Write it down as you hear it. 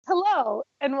Hello,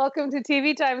 and welcome to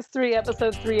TV3,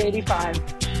 episode 385.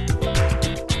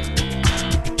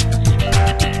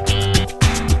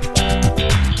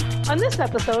 On this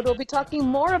episode, we'll be talking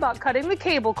more about cutting the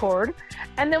cable cord,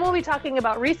 and then we'll be talking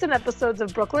about recent episodes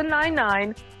of Brooklyn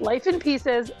Nine-Nine, Life in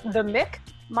Pieces, The Mick,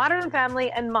 Modern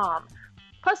Family, and Mom.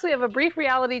 Plus, we have a brief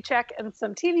reality check and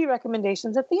some TV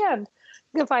recommendations at the end.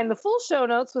 You can find the full show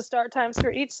notes with start times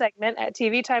for each segment at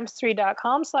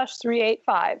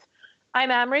tvx3.com/385. I'm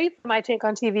Amrie from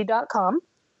mytakeontv.com.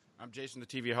 I'm Jason the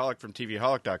TV-holic from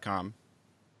tvholic.com.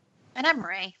 And I'm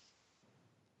Ray.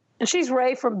 And she's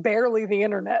Ray from barely the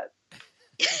internet.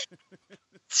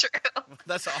 True.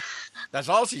 That's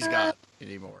all she's got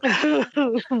anymore. It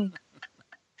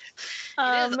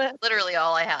is literally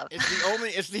all I have.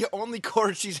 It's the only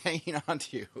cord she's hanging on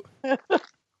to.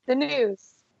 The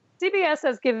news. CBS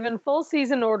has given full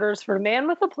season orders for Man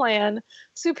with a Plan,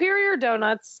 Superior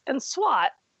Donuts, and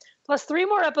SWAT, plus 3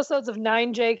 more episodes of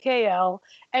 9JKL,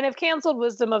 and have canceled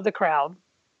Wisdom of the Crowd.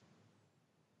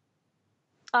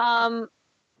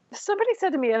 Somebody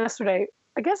said to me yesterday,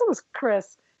 I guess it was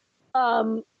Chris,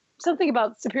 something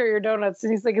about Superior Donuts,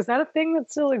 and he's like, is that a thing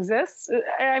that still exists?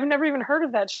 I've never even heard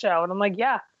of that show. And I'm like,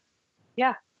 yeah,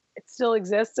 it still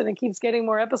exists, and it keeps getting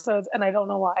more episodes, and I don't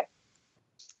know why.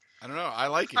 I don't know. I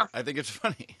like it. I think it's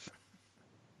funny.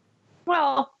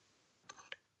 Well,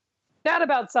 that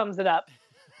about sums it up.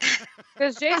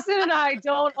 Because Jason and I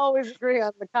don't always agree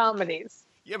on the comedies.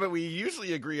 Yeah, but we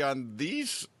usually agree on the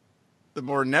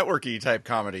more networky type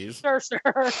comedies. Sure.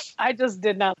 I just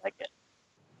did not like it.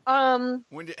 How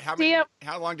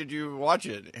long did you watch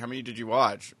it? How many did you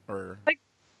watch? Or like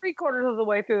 3/4 of the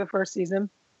way through the first season.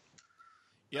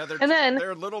 Yeah, they're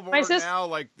a little more now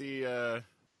like the.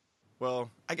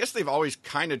 Well, I guess they've always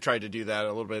kind of tried to do that a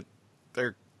little bit.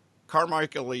 They're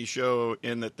Carmichael-y show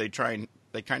in that they kind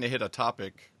of hit a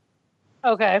topic.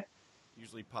 Okay.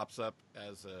 Usually pops up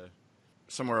as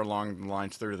somewhere along the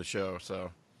lines through the show.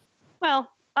 So.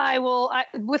 Well,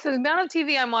 with the amount of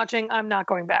TV I'm watching, I'm not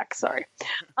going back. Sorry.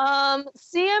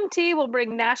 CMT will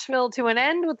bring Nashville to an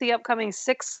end with the upcoming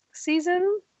 6th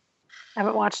season. I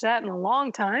haven't watched that in a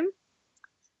long time.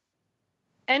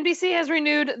 NBC has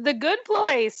renewed The Good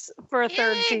Place for a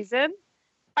 3rd season.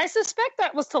 I suspect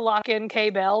that was to lock in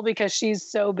Kay Bell because she's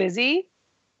so busy.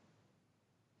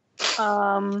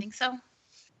 I think so.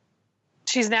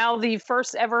 She's now the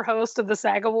first ever host of the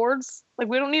SAG Awards. Like,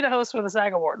 we don't need a host for the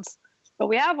SAG Awards, but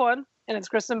we have one, and it's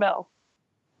Kristen Bell.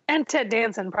 And Ted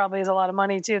Danson probably has a lot of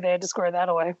money, too. They had to square that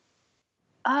away.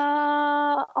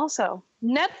 Also,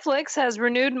 Netflix has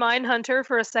renewed Mindhunter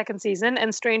for a 2nd season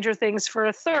and Stranger Things for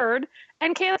a 3rd,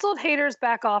 and canceled Haters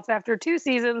Back Off after 2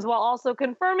 seasons, while also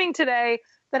confirming today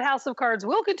that House of Cards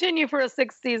will continue for a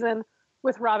 6th season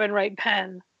with Robin Wright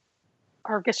Penn.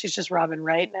 Or I guess she's just Robin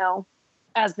Wright now,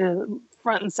 as the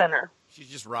front and center. She's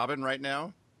just Robin right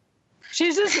now?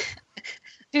 She's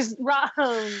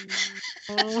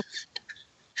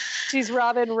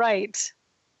Robin Wright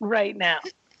right now.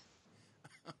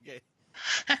 Okay.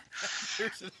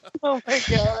 Oh my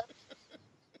God.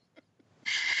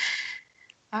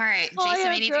 All right,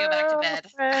 Jason, we need to go back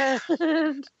to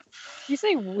bed. You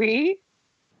say we?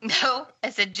 No,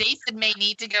 I said Jason may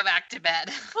need to go back to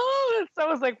bed. Oh, I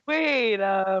was like, wait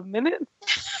a minute.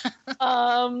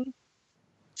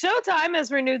 Showtime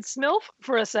has renewed SMILF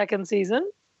for a 2nd season.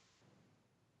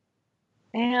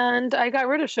 And I got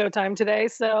rid of Showtime today,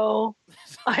 so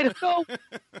I don't know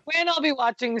when I'll be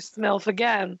watching SMILF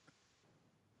again.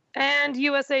 And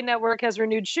USA Network has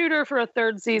renewed Shooter for a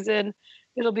 3rd season.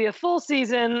 It'll be a full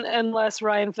season unless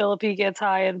Ryan Phillippe gets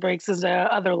high and breaks his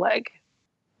other leg.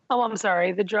 Oh, I'm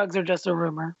sorry. The drugs are just a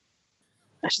rumor.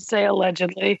 I should say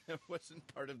allegedly. That wasn't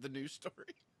part of the news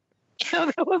story. No,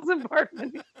 that wasn't part of the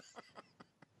news.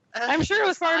 I'm sure it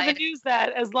was part of the news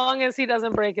that as long as he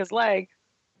doesn't break his leg,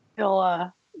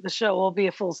 the show will be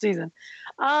a full season.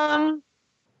 So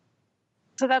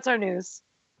that's our news.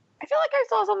 I feel like I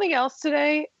saw something else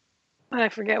today, but I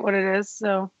forget what it is.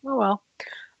 So, oh well.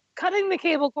 Cutting the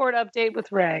cable cord update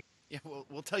with Ray. Yeah,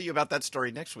 we'll tell you about that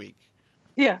story next week.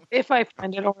 Yeah, if I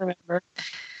find it or remember.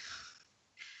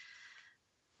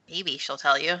 Maybe she'll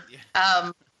tell you.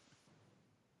 Yeah.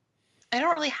 I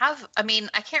don't really have. I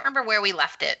can't remember where we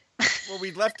left it. Well,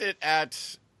 we left it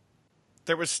at.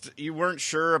 You weren't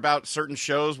sure about certain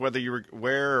shows,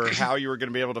 where or how you were going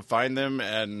to be able to find them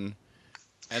and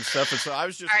stuff. And so I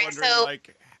was just wondering,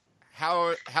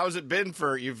 how has it been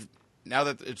for you've now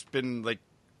that it's been like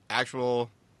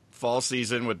actual fall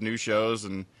season with new shows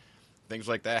and things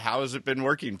like that? How has it been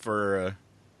working for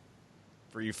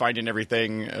you finding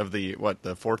everything of the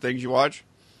 4 things you watch?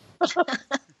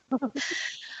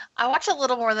 I watch a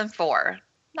little more than 4.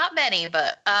 not many,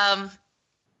 but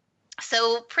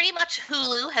so pretty much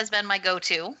Hulu has been my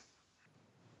go-to.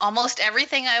 Almost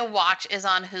everything I watch is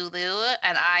on Hulu,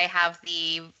 and I have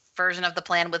the version of the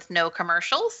plan with no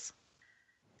commercials.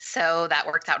 So that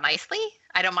worked out nicely.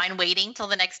 I don't mind waiting till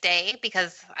the next day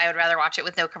because I would rather watch it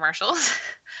with no commercials.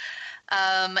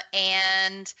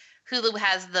 And Hulu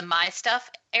has the My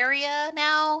Stuff area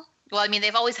now. Well, I mean,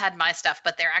 they've always had My Stuff,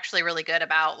 but they're actually really good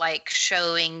about like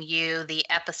showing you the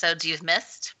episodes you've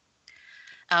missed,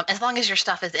 as long as your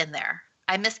stuff is in there.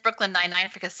 I missed Brooklyn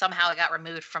Nine-Nine because somehow it got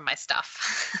removed from my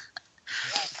stuff.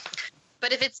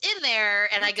 But if it's in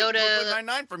there and I go to Brooklyn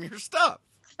Nine-Nine from your stuff.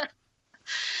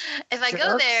 If I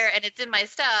go there and it's in my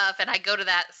stuff and I go to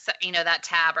that, that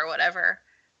tab or whatever,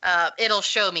 it'll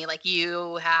show me like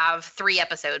you have 3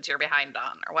 episodes you're behind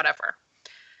on or whatever.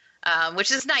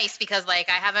 Which is nice because like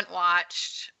I haven't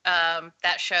watched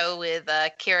that show with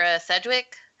Kira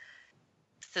Sedgwick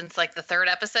since like the 3rd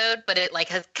episode, but it like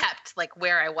has kept like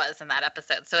where I was in that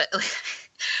episode. So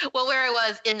where I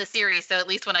was in the series. So at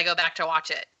least when I go back to watch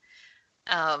it,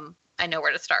 I know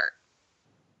where to start.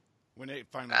 When it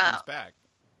finally comes back.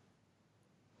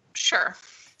 Sure.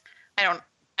 I'm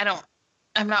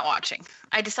not watching.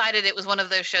 I decided it was one of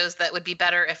those shows that would be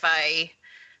better if I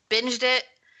binged it,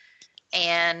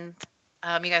 and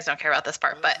you guys don't care about this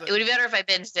part, but it would be better if I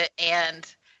binged it, and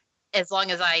as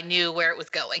long as I knew where it was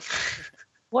going.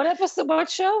 What episode? What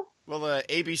show? Well,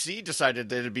 ABC decided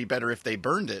that it'd be better if they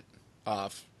burned it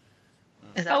off.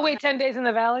 Oh wait, 10 Days in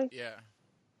the Valley? Yeah.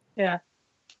 Yeah.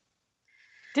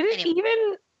 Did it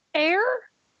even air?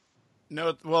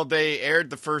 No, well, they aired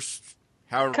the first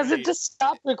however. Because it just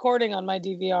stopped recording on my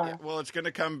DVR. Yeah, well, it's going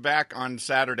to come back on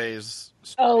Saturdays.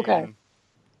 Oh, okay.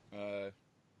 I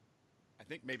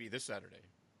think maybe this Saturday.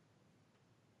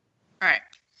 All right.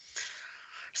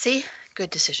 See? Good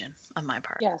decision on my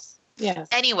part. Yes. Yes.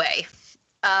 Anyway,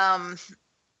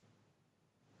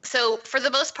 so for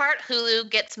the most part, Hulu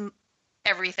gets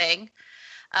everything.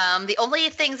 The only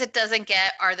things it doesn't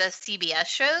get are the CBS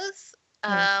shows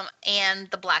and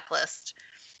The Blacklist.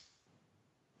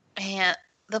 And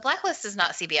The Blacklist is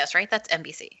not CBS, right? That's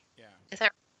NBC. Yeah. Is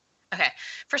that okay?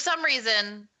 For some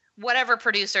reason, whatever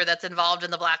producer that's involved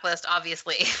in The Blacklist,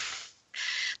 obviously,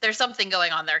 there's something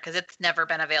going on there because it's never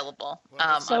been available.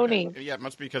 Well, Sony. Yeah, it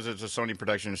must be because it's a Sony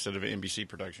production instead of an NBC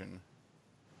production.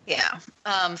 Yeah.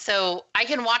 So I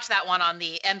can watch that one on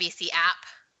the NBC app.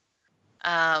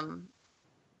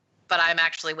 But I'm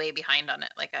actually way behind on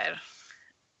it.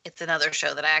 It's another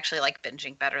show that I actually like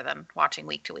binging better than watching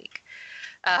week to week.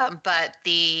 But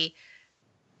the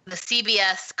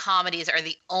CBS comedies are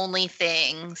the only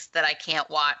things that I can't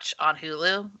watch on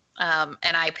Hulu.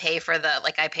 And I pay for the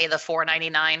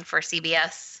 $4.99 for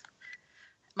CBS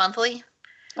monthly.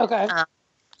 Okay.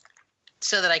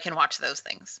 So that I can watch those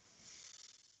things.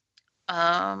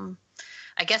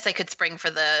 I guess I could spring for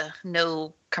the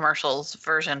no commercials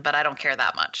version, but I don't care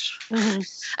that much. Mm-hmm.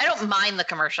 I don't mind the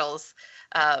commercials.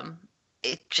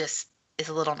 It just is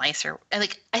a little nicer. And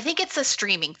I think it's a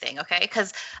streaming thing, okay?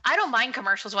 Because I don't mind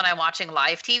commercials when I'm watching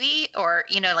live TV or,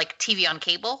 like TV on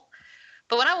cable.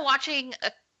 But when I'm watching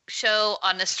a show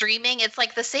on the streaming, it's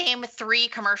like the same 3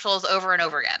 commercials over and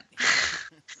over again.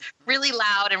 Really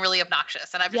loud and really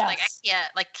obnoxious. And I'm just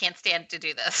I can't stand to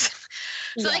do this.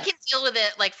 So I can deal with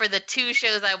it for the 2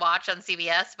 shows I watch on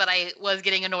CBS, but I was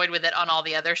getting annoyed with it on all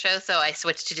the other shows, so I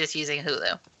switched to just using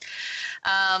Hulu.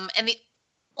 And the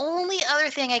only other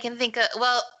thing I can think of,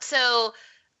 so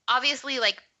obviously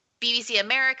BBC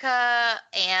America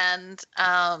and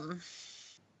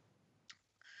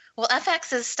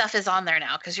FX's stuff is on there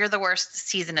now because You're the Worst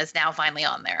season is now finally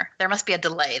on there. There must be a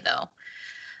delay though.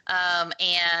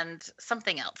 And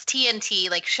something else, TNT,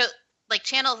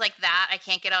 channels like that I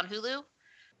can't get on Hulu.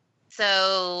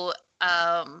 So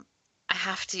I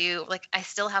have to I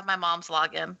still have my mom's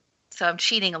login, so I'm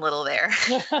cheating a little there.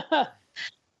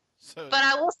 But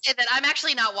I will say that I'm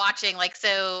actually not watching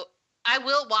so I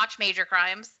will watch Major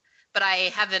Crimes, but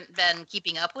I haven't been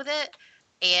keeping up with it.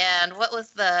 And what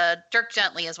was the Dirk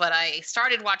Gently is what I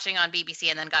started watching on BBC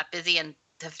and then got busy and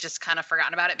have just kind of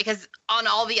forgotten about it because on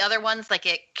all the other ones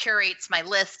it curates my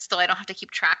list so I don't have to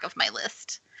keep track of my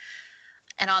list.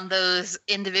 And on those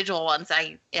individual ones,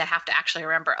 I have to actually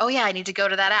remember, oh, yeah, I need to go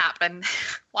to that app and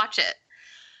watch it.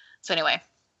 So anyway,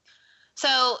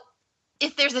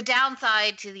 if there's a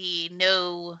downside to the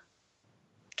no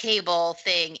cable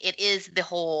thing, it is the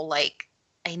whole,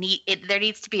 there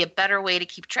needs to be a better way to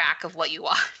keep track of what you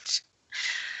watch.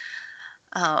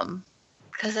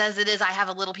 Because as it is, I have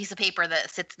a little piece of paper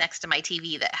that sits next to my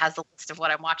TV that has a list of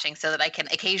what I'm watching so that I can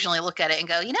occasionally look at it and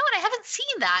go, you know what, I haven't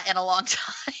seen that in a long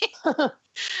time.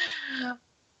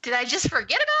 Did I just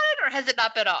forget about it, or has it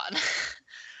not been on?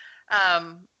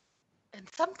 And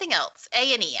something else,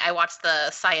 A&E. I watched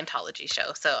the Scientology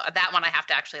show, so that one I have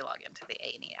to actually log into the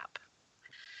A&E app.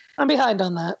 I'm behind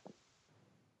on that.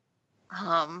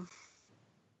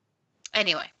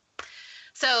 Anyway,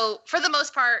 so for the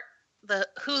most part, the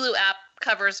Hulu app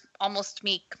covers almost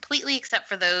me completely, except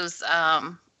for those.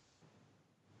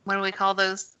 What do we call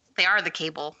those? They are the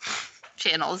cable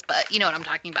channels, but you know what I'm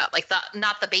talking about. Like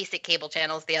not the basic cable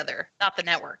channels, the other, not the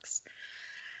networks.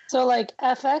 So like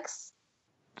FX?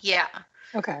 Yeah.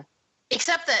 Okay.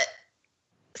 Except that,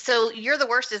 so You're the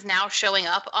Worst is now showing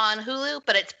up on Hulu,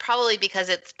 but it's probably because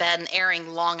it's been airing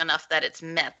long enough that it's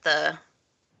met the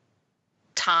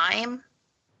time.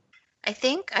 I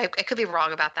think I could be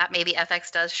wrong about that. Maybe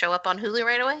FX does show up on Hulu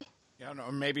right away. Yeah, I don't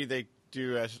know. Maybe they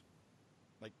do as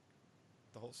like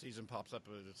the whole season pops up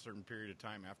at a certain period of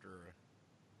time after a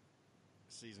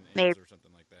season ends or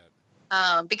something like that.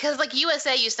 Because like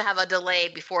USA used to have a delay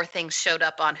before things showed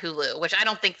up on Hulu, which I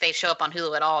don't think they show up on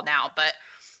Hulu at all now. But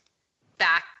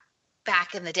back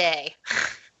in the day,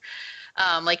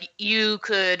 like you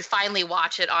could finally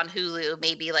watch it on Hulu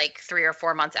maybe like 3 or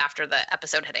 4 months after the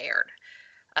episode had aired.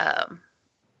 And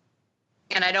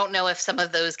I don't know if some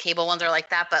of those cable ones are like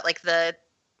that, but like the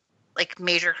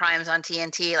Major Crimes on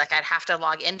TNT, like I'd have to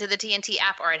log into the TNT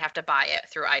app or I'd have to buy it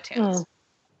through iTunes.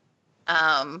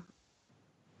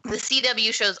 The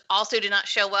CW shows also do not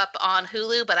show up on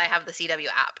Hulu, but I have the CW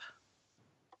app.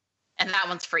 And that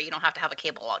one's free. You don't have to have a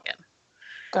cable login.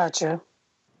 Gotcha.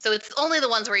 So it's only the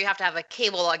ones where you have to have a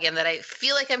cable login that I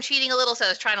feel like I'm cheating a little, so I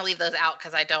was trying to leave those out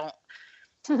because I don't.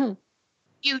 You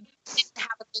didn't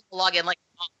have a cable login like.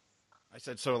 I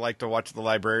said so. Like to watch The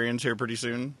Librarians here pretty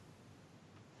soon.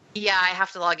 Yeah, I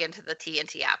have to log into the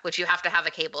TNT app, which you have to have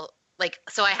a cable. Like,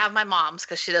 so I have my mom's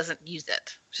because she doesn't use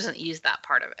it. She doesn't use that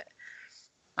part of it.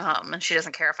 And she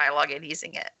doesn't care if I log in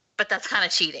using it. But that's kind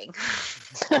of cheating.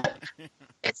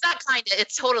 It's not kind of.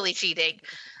 It's totally cheating.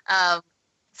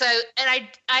 So, and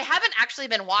I haven't actually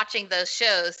been watching those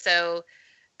shows. So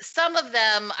some of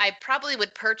them I probably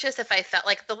would purchase if I felt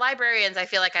like The Librarians. I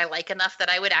feel like I like enough that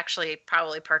I would actually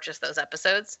probably purchase those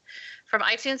episodes from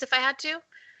iTunes if I had to.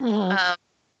 Mm-hmm.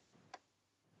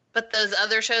 But those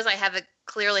other shows I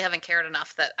clearly haven't cared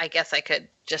enough that I guess I could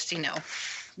just,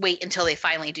 wait until they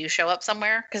finally do show up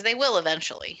somewhere because they will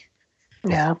eventually.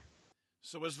 Yeah.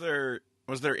 So was there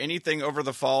anything over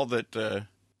the fall that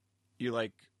you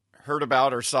like heard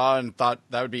about or saw and thought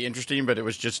that would be interesting, but it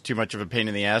was just too much of a pain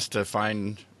in the ass to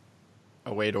find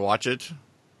a way to watch it,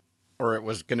 or it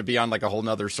was going to be on like a whole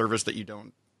nother service that you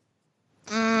don't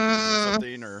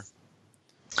something or?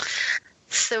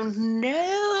 So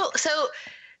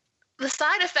the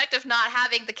side effect of not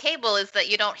having the cable is that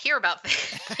you don't hear about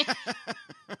things.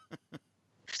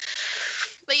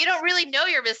 But you don't really know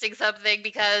you're missing something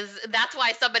because that's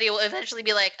why somebody will eventually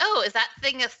be like, oh, is that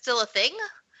thing still a thing?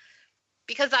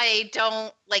 Because I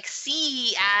don't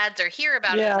see ads or hear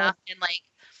about it enough. And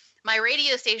my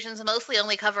radio stations mostly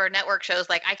only cover network shows.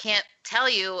 Like I can't tell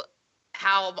you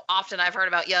how often I've heard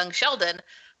about Young Sheldon,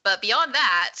 but beyond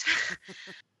that,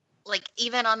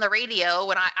 even on the radio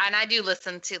when I do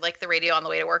listen to the radio on the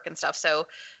way to work and stuff. So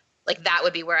that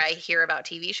would be where I hear about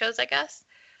TV shows, I guess.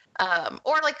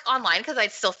 Or online because I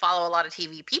still follow a lot of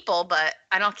TV people, but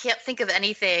can't think of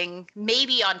anything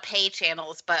maybe on pay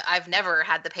channels, but I've never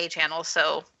had the pay channels.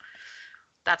 So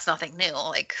that's nothing new.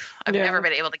 I've never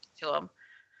been able to get to them.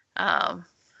 I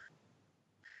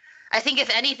think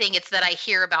if anything, it's that I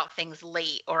hear about things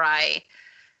late or I'm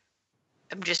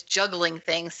just juggling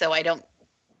things. So I don't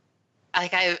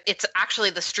it's actually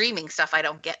the streaming stuff I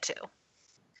don't get to.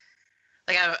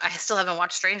 I still haven't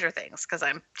watched Stranger Things because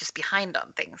I'm just behind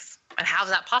on things. And how is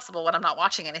that possible when I'm not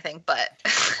watching anything? But,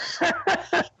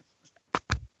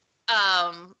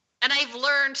 and I've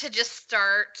learned to just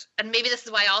start, and maybe this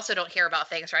is why I also don't hear about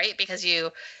things, right? Because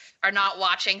you are not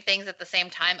watching things at the same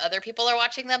time other people are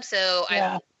watching them. So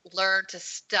I've learned to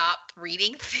stop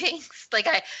reading things.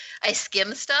 I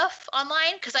skim stuff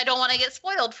online because I don't want to get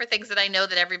spoiled for things that I know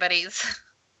that everybody's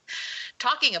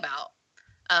talking about.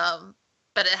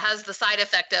 But it has the side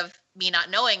effect of me not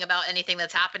knowing about anything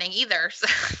that's happening either. So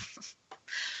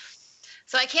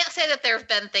I can't say that there have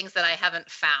been things that I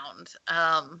haven't found.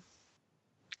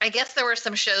 I guess there were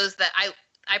some shows that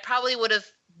I probably would have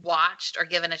watched or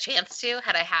given a chance to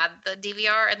had I had the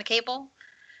DVR and the cable.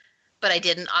 But I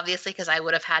didn't, obviously, because I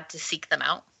would have had to seek them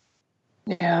out.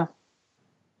 Yeah.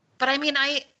 But I mean,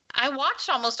 I watched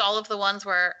almost all of the ones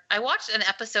where I watched an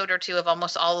episode or two of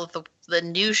almost all of the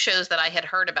new shows that I had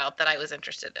heard about that I was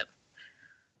interested in.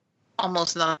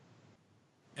 Almost none.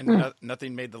 And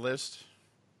nothing made the list?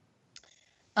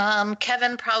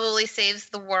 Kevin Probably Saves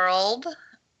the World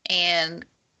and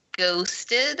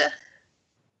Ghosted.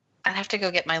 I'd have to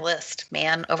go get my list,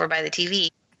 man, over by the TV.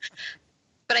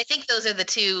 But I think those are the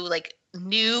two like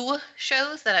new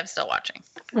shows that I'm still watching.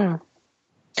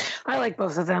 I like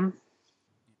both of them.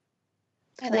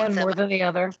 I like One them. more than the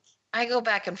other. I go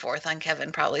back and forth on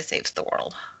Kevin Probably Saves the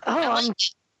World. Oh,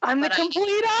 I'm the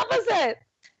complete opposite.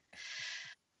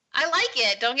 I like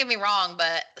it, don't get me wrong,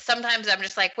 but sometimes I'm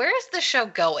just like, where is the show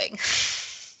going?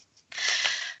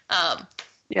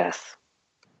 Yes.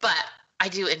 But I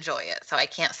do enjoy it, so I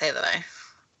can't say that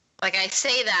I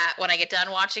say that when I get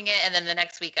done watching it, and then the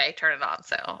next week I turn it on,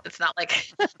 so it's not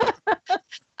like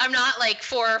I'm not like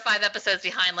 4 or 5 episodes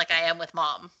behind like I am with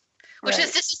Mom, which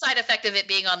is just a side effect of it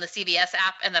being on the CBS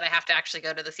app, and then I have to actually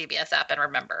go to the CBS app and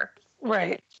remember.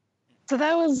 Right. So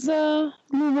that was Lil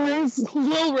Ray's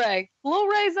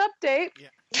update. Yeah.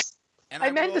 And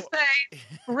I meant to say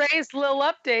Ray's Lil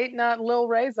update, not Lil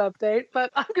Ray's update,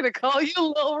 but I'm going to call you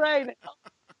Lil Ray now.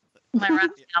 My rap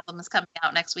album is coming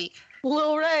out next week.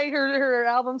 Lil Ray, her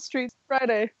album Streets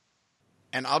Friday.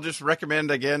 And I'll just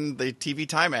recommend again the TV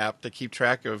Time app to keep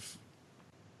track of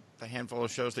the handful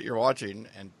of shows that you're watching,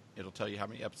 and it'll tell you how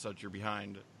many episodes you're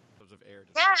behind. Have aired.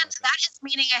 Yeah, and that is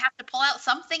meaning I have to pull out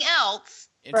something else.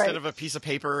 Instead of a piece of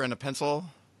paper and a pencil?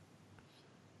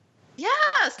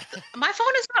 Yes! My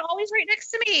phone is not always right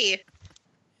next to me.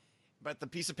 But the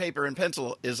piece of paper and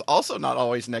pencil is also not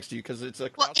always next to you because it's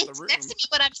across the room. Well, it's next to me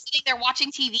when I'm sitting there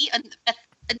watching TV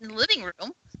in the living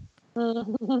room.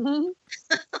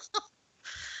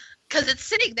 Because it's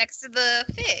sitting next to the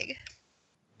pig.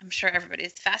 I'm sure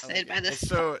everybody's fascinated by this.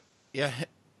 So, yeah,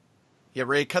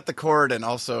 Ray cut the cord and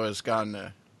also has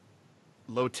gone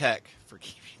low tech for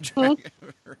keeping track.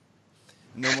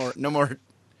 No more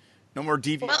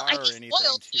DVR or anything.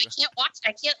 Spoiled, I can't watch.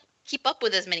 I can't keep up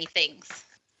with as many things.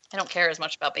 I don't care as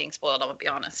much about being spoiled, I'm going to be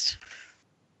honest.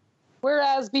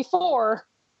 Whereas before,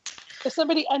 if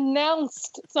somebody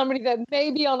announced somebody that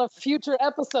may be on a future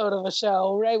episode of a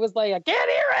show, Ray was like, I can't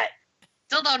hear it!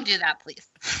 Still don't do that, please.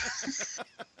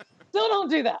 Still don't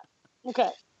do that. Okay.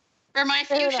 For my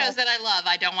few shows that I love,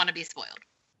 I don't want to be spoiled.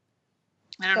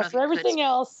 I don't know. For everything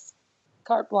else,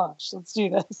 carte blanche. Let's do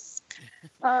this.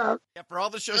 For all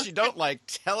the shows you don't like,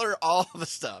 tell her all the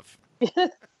stuff.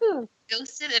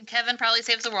 Ghosted and Kevin Probably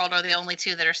Saves the World are the only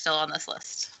two that are still on this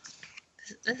list.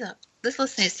 This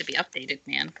list needs to be updated,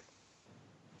 man.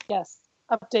 Yes,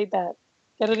 update that.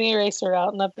 Get an eraser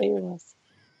out and update your list.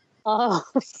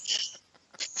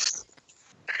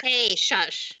 Hey,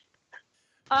 shush.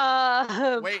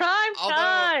 Wait, prime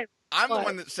time. I'm the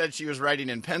one that said she was writing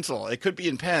in pencil. It could be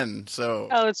in pen, so.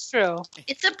 Oh, it's true.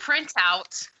 It's a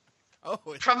printout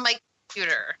from my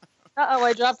computer. Uh-oh,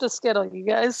 I dropped a Skittle, you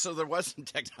guys. So there was some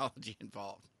technology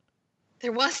involved.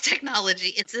 There was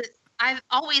technology. I've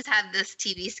always had this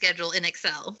TV schedule in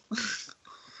Excel.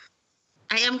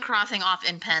 I am crossing off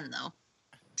in pen, though.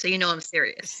 So you know I'm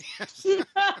serious.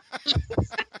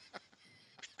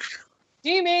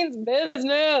 She means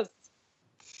business.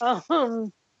 All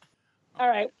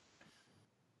right.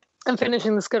 I'm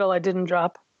finishing the Skittle I didn't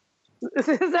drop. This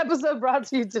episode brought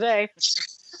to you today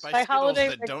by Holiday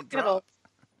that don't drop.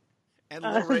 And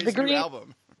Lil Ray's new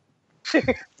album.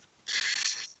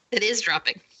 It is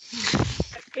dropping.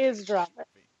 It is dropping.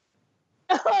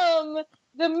 The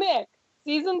Mick,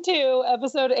 Season 2,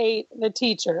 Episode 8, The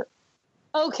Teacher.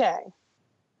 Okay.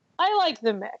 I like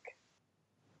the Mick.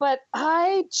 But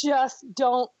I just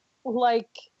don't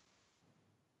like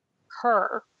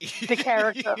her, the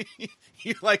character.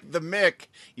 You like the Mick,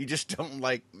 you just don't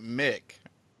like Mick.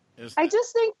 I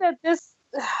just think that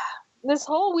this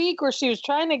whole week where she was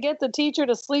trying to get the teacher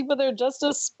to sleep with her just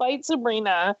to spite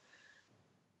Sabrina,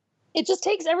 it just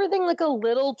takes everything like a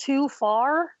little too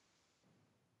far.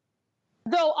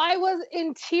 Though I was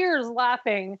in tears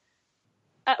laughing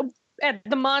at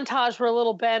the montage where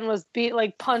little Ben was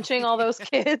punching all those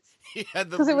kids. He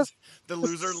had the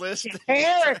loser list.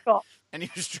 Hysterical. And he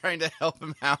was trying to help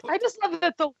him out. I just love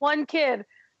that the one kid,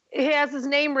 he has his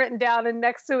name written down and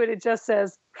next to it just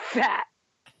says fat.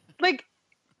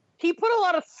 He put a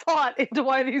lot of thought into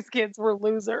why these kids were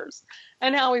losers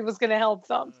and how he was going to help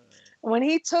them. When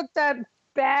he took that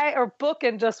bag or book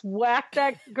and just whacked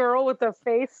that girl with the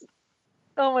face,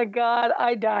 oh my God,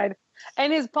 I died.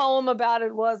 And his poem about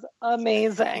it was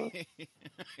amazing. Yes.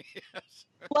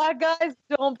 Black guys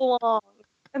don't belong.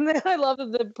 And then I love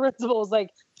that the principal was like,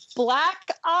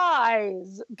 Black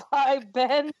Eyes by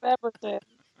Ben Pemberton.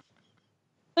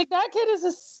 That kid is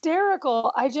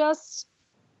hysterical. I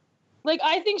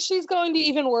think she's going to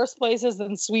even worse places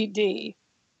than Sweet D.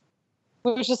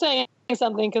 Which is saying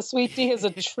something because Sweet D is a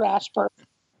trash person.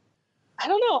 I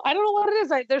don't know. I don't know what it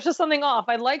is. There's just something off.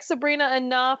 I like Sabrina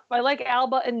enough. I like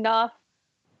Alba enough.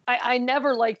 I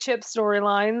never like Chip's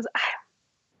storylines.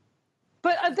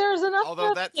 But there's enough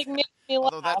that like, makes me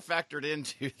laugh. Although that factored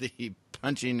into the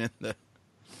punching in the...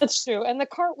 That's true. And the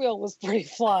cartwheel was pretty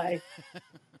fly.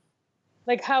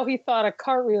 Like how he thought a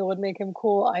cartwheel would make him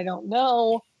cool, I don't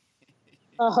know.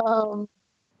 I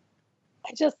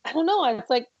don't know. It's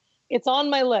like, it's on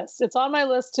my list. It's on my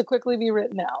list to quickly be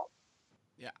written out.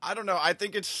 Yeah, I don't know. I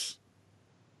think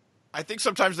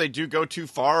sometimes they do go too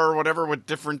far or whatever with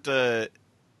different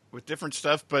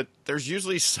stuff, but there's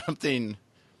usually something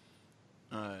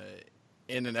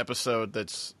in an episode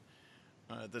that's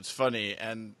funny,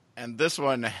 and this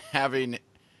one having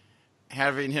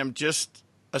him just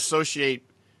associate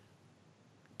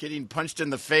getting punched in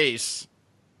the face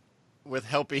with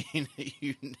helping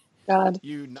you. God,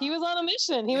 he was on a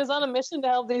mission. He was on a mission to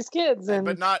help these kids,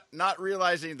 but not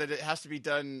realizing that it has to be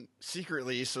done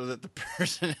secretly so that the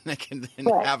person can then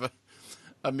have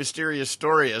a mysterious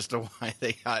story as to why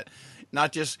they got,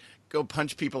 not just go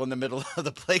punch people in the middle of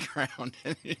the playground.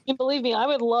 And believe me, I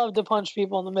would love to punch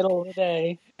people in the middle of the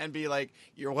day and be like,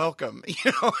 "You're welcome,"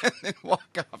 and then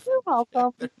walk off. You're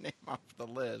welcome. Their name off the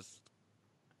list.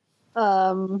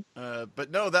 But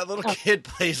no, that little kid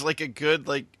plays like a good,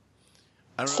 like,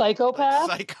 I don't psychopath?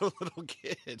 Know, psycho little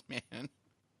kid, man.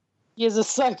 He is a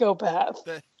psychopath.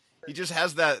 He just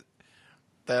has that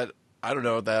I don't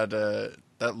know, that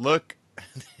look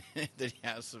that he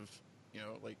has of,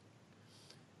 like,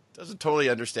 doesn't totally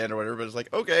understand or whatever, but it's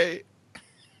like, okay.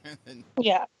 Then,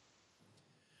 yeah.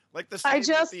 Like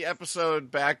the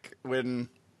episode back when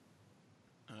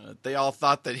they all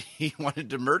thought that he wanted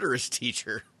to murder his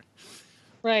teacher.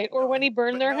 Right, or when he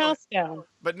burned their house down.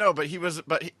 But he was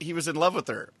in love with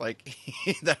her. Like,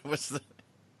 that was the...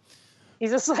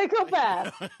 He's a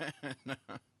psychopath.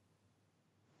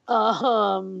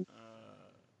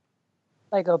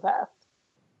 Psychopath.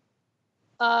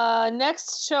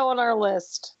 Next show on our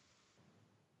list,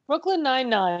 Brooklyn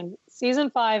Nine-Nine,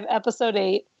 Season 5, Episode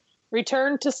 8,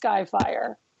 Return to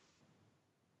Skyfire.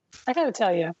 I gotta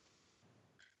tell you,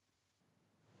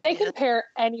 they can pair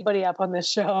anybody up on this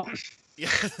show. Yeah.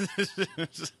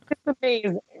 It's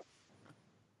amazing.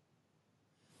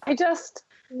 I just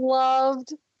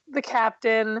loved the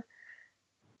captain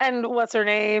and what's her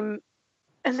name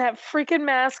and that freaking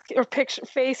mask or picture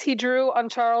face he drew on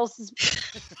Charles's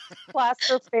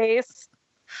plaster face.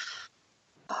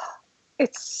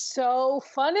 It's so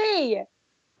funny.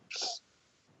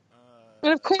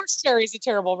 And of course Terry's a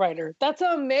terrible writer. That's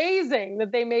amazing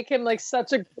that they make him like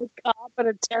such a good cop and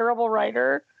a terrible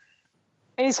writer.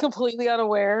 And he's completely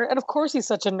unaware. And of course he's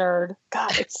such a nerd.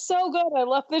 God, it's so good. I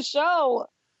love this show.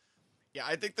 Yeah,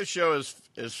 I think the show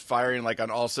is firing like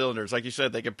on all cylinders. Like you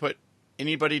said, they can put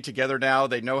anybody together now.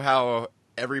 They know how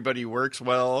everybody works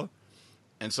well.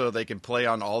 And so they can play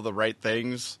on all the right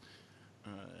things.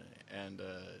 And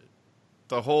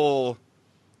the whole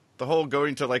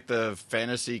going to like the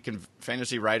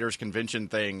fantasy writers convention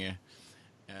thing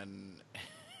and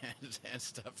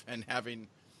stuff, and having...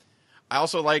 I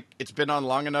also like, it's been on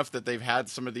long enough that they've had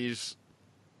some of these,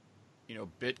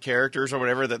 bit characters or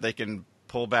whatever that they can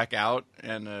pull back out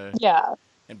and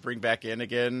bring back in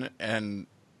again. And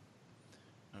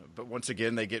but once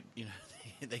again, they get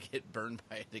they get burned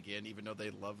by it again, even though they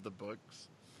love the books.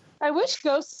 I wish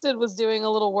Ghosted was doing a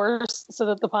little worse so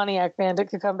that the Pontiac Bandit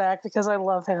could come back, because I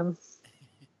love him.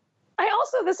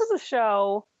 This is a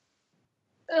show,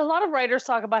 a lot of writers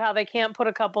talk about how they can't put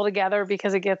a couple together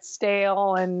because it gets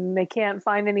stale and they can't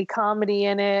find any comedy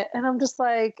in it. And I'm just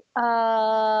like,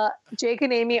 Jake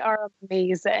and Amy are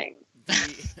amazing.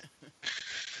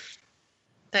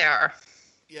 They are.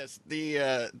 Yes,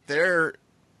 they're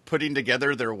putting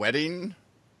together their wedding.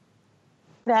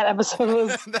 That episode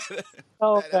was that good.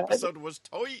 Episode was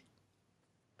toit.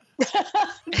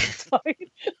 What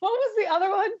was the other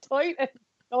one? Toit and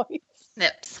Toit?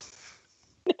 Nips.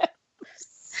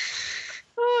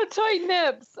 Oh, Toit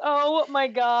Nips. Oh my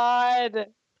God.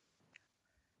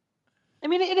 I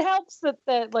mean, it helps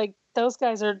that like those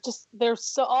guys are just,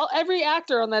 every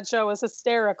actor on that show is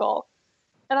hysterical.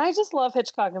 And I just love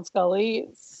Hitchcock and Scully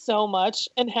so much,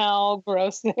 and how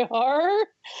gross they are.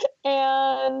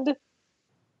 And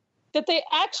that they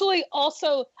actually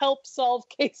also help solve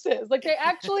cases. Like, they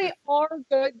actually are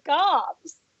good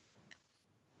cops.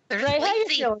 They're Ray, lazy. how you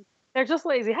feeling? They're just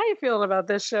lazy. How you feeling about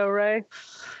this show, Ray?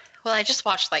 Well, I just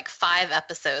watched like 5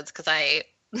 episodes because I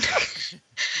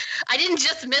didn't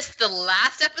just miss the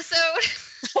last episode.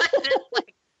 I missed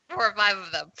like 4 or 5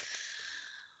 of them.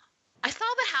 I saw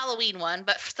the Halloween one,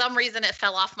 but for some reason it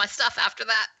fell off my stuff after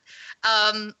that.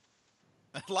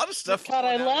 A lot of stuff. God,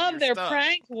 I love their stuff.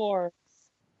 prank wars.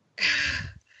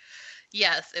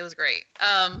 Yes, it was great.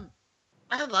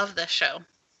 I love this show.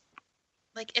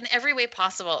 Like, in every way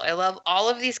possible. I love all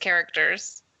of these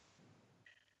characters.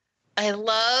 I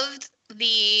loved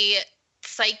the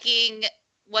psyching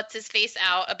what's-his-face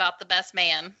out about the best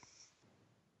man.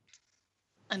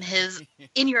 And his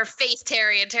in-your-face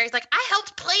Terry. And Terry's like, I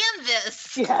helped plan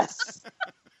this. Yes.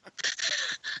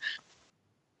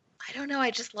 I don't know.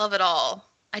 I just love it all.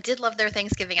 I did love their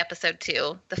Thanksgiving episode,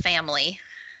 too. The family.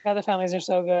 God, the families are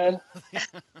so good.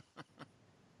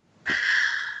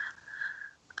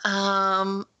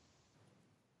 I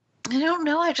don't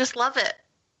know. I just love it.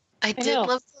 I did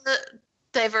love the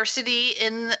diversity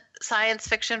in science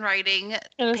fiction writing.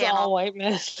 And it's panel. all white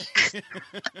men.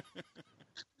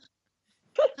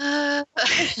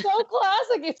 It's so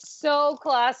classic. It's so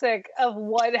classic of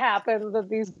what happens at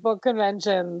these book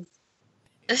conventions.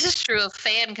 This is true of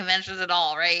fan conventions at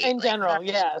all, right? In general,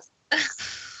 yes.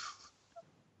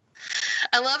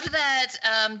 I loved that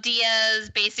Diaz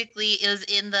basically is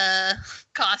in the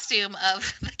costume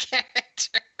of the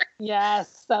character.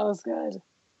 Yes, that was good.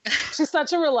 She's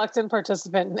such a reluctant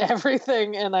participant in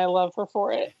everything, and I love her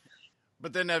for it.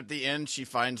 But then at the end, she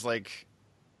finds, like,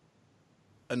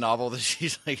 a novel that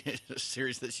she's, like, a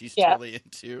series that she's totally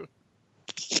into.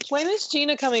 When is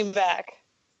Gina coming back?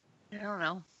 I don't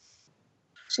know.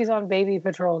 She's on Baby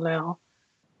Patrol now.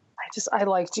 I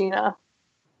like Gina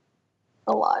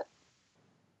a lot.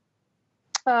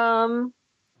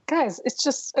 Guys, it's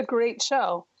just a great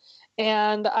show.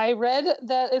 And I read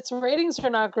that its ratings are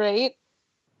not great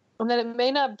and that it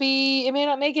may not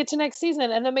make it to next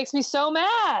season. And that makes me so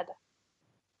mad.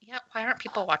 Yeah. Why aren't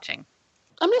people watching?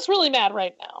 I'm just really mad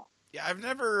right now. Yeah, I've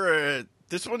never,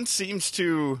 this one seems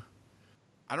to,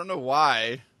 I don't know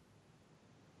why,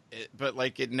 but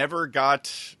like it never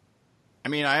got, I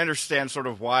mean, I understand sort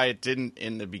of why it didn't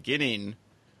in the beginning,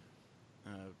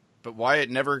 but why it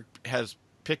never has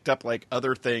picked up like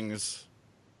other things,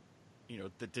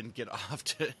 that didn't get off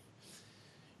to,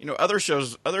 other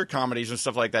shows, other comedies and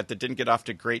stuff like that didn't get off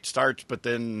to great starts, but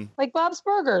then like Bob's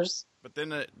Burgers. But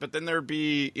then there'd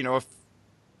be,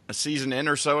 a season in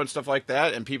or so and stuff like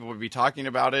that, and people would be talking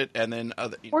about it, and then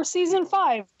or season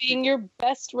 5 being your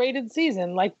best rated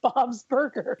season, like Bob's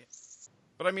Burgers.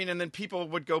 But I mean, and then people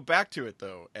would go back to it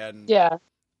though, and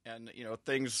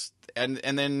things, and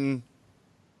then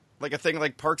like a thing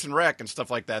like Parks and Rec and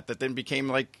stuff like that then became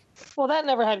like. Well, that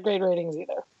never had great ratings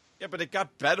either. Yeah, but it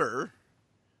got better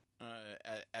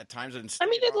at times. And I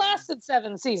mean, it lasted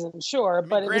 7 seasons, sure,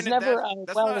 but it was never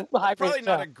high probably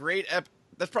not a great.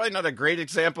 That's probably not a great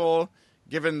example,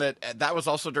 given that was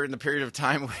also during the period of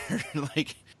time where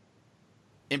like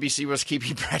NBC was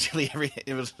keeping practically everything.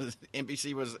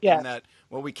 NBC was in that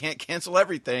we can't cancel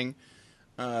everything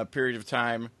period of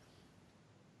time.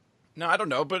 No, I don't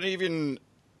know, but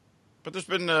there's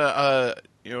been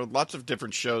lots of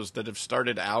different shows that have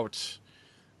started out,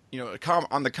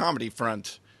 on the comedy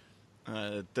front,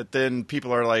 that then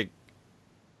people are like,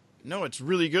 no, it's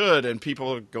really good, and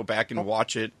people go back and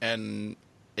watch it, and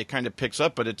it kind of picks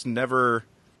up, but it's never.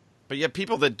 But yet,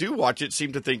 people that do watch it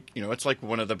seem to think, it's like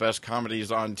one of the best comedies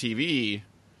on TV,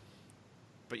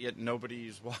 but yet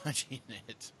nobody's watching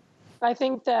it. I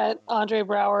think that Andre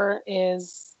Braugher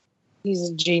he's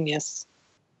a genius.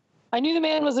 I knew the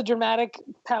man was a dramatic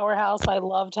powerhouse. I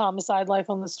loved Homicide: Life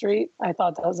on the Street. I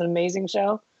thought that was an amazing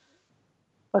show.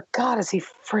 But God, is he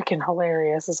freaking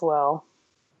hilarious as well.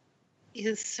 He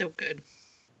is so good.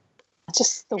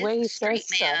 Just the way he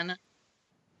says man. Stuff.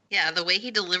 Yeah, the way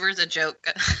he delivers a joke.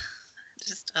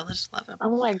 I just love him.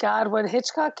 Oh my God, when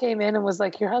Hitchcock came in and was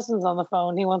like, your husband's on the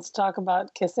phone. He wants to talk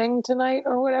about kissing tonight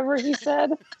or whatever he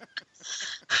said.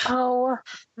 Oh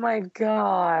my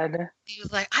God. He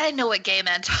was like, I didn't know what gay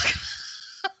men talk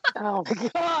about. Oh my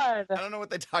God. I don't know what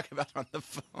they talk about on the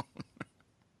phone.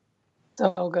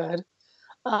 So good.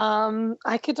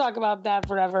 I could talk about that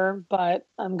forever, but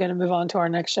I'm going to move on to our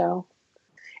next show.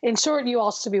 In short, you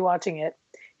all should be watching it.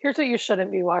 Here's what you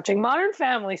shouldn't be watching. Modern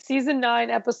Family, Season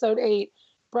 9, Episode 8,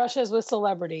 Brushes with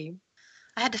Celebrity.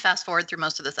 I had to fast forward through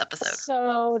most of this episode.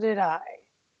 So did I.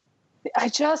 I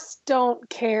just don't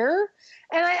care.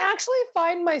 And I actually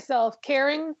find myself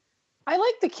caring. I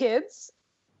like the kids.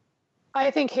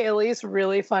 I think Haley's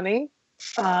really funny.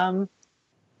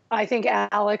 I think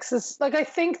Alex is, I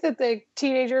think that the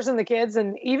teenagers and the kids,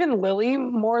 and even Lily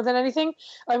more than anything,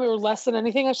 or less than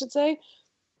anything, I should say.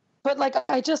 But,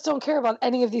 I just don't care about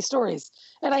any of these stories.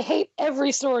 And I hate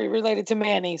every story related to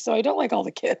Manny, so I don't like all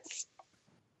the kids.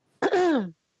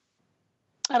 I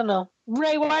don't know.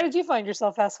 Ray, why did you find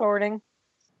yourself fast-forwarding?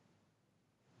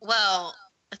 Well,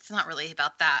 it's not really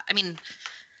about that. I mean,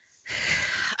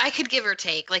 I could give or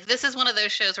take. Like, this is one of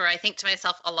those shows where I think to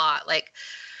myself a lot, like,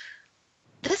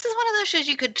 this is one of those shows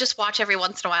you could just watch every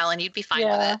once in a while and you'd be fine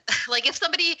with it. Like, if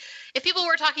people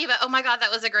were talking about, oh my God,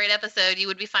 that was a great episode, you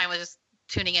would be fine with just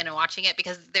tuning in and watching it,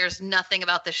 because there's nothing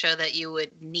about the show that you would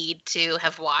need to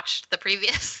have watched the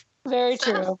previous. Very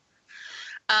true.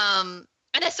 And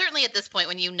it's certainly at this point,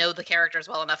 when you know the characters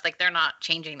well enough, like, they're not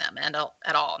changing them at all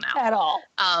now. At all.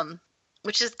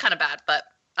 Which is kind of bad, but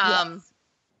Yes.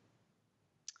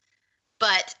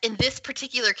 but in this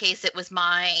particular case, it was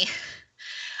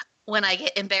when I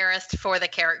get embarrassed for the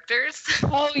characters.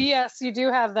 Oh, yes, you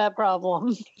do have that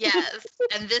problem. Yes.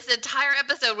 And this entire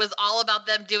episode was all about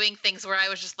them doing things where I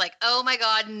was just like, oh my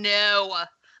God, no.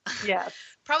 Yes.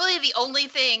 Probably the only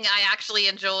thing I actually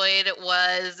enjoyed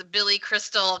was Billy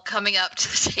Crystal coming up to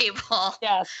the table.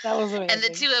 Yes, that was amazing. And the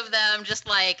two of them just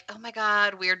like, oh my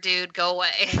God, weird dude, go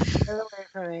away. Get away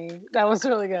from me. That was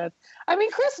really good. I mean,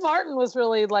 Chris Martin was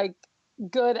really like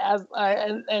good as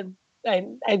an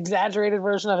exaggerated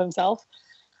version of himself.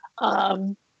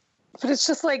 But it's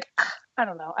just like, I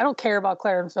don't know. I don't care about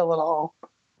Claire and Phil at all.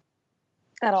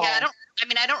 At all. Yeah,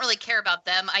 I don't really care about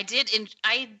them. I did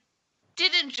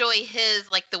enjoy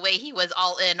his, like, the way he was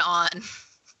all in on.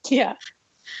 Yeah.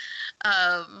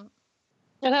 And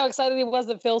how excited he was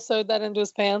that Phil sewed that into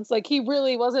his pants. Like, he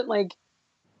really wasn't like,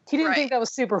 he didn't think that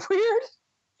was super weird.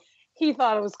 He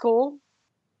thought it was cool.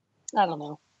 I don't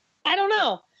know.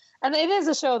 And it is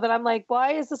a show that I'm like,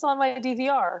 why is this on my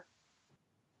DVR?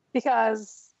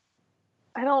 Because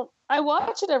I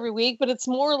watch it every week, but it's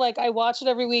more like I watch it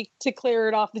every week to clear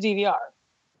it off the DVR.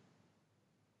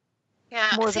 Yeah.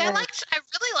 I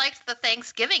really liked the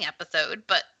Thanksgiving episode,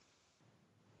 but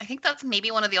I think that's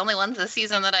maybe one of the only ones this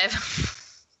season that I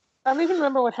don't even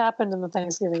remember what happened in the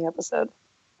Thanksgiving episode.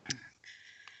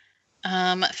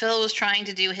 Phil was trying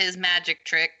to do his magic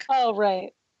trick. Oh,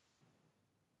 right.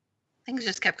 Things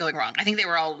just kept going wrong. I think they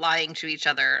were all lying to each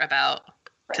other about,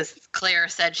 because Claire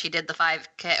said she did the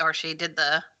 5K, or she did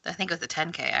I think it was the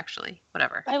 10K, actually.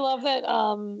 Whatever. I love that,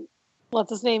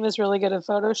 what's his name is really good at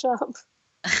Photoshop.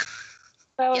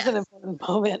 That was an important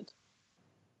moment.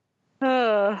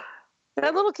 That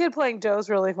little kid playing Joe's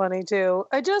really funny, too.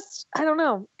 I don't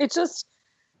know.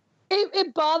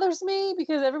 It bothers me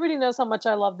because everybody knows how much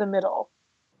I love The Middle.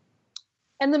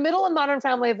 And The Middle and Modern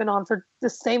Family have been on for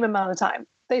the same amount of time.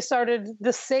 They started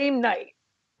the same night.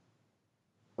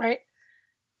 Right?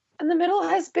 And The Middle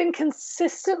has been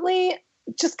consistently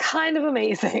just kind of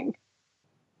amazing.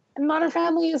 And Modern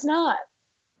Family is not.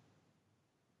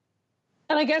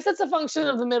 And I guess it's a function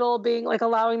of The Middle being like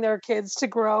allowing their kids to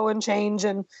grow and change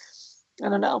and, I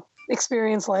don't know,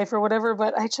 experience life or whatever.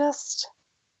 But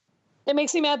it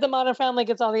makes me mad that Modern Family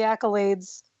gets all the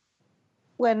accolades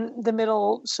when The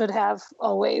Middle should have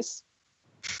always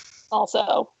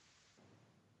also.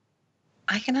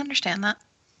 I can understand that.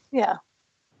 Yeah.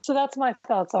 So that's my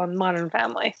thoughts on Modern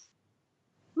Family.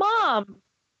 Mom!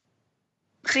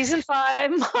 Season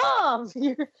 5. Mom!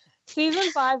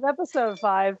 Season 5, episode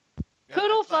 5.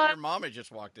 Poodle fun. Your mom had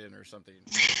just walked in or something.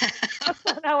 That's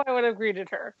not how I would have greeted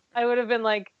her. I would have been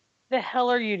like, the hell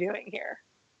are you doing here?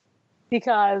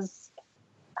 Because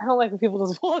I don't like when people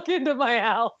just walk into my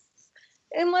house.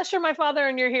 Unless you're my father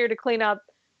and you're here to clean up,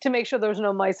 to make sure there's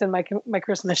no mice in my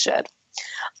Christmas shed.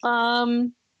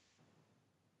 Mom.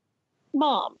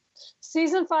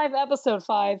 Season 5, episode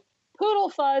 5. Poodle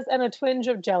fuzz and a twinge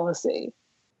of jealousy.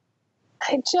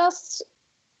 I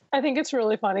think it's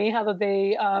really funny how that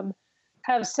they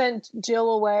have sent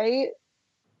Jill away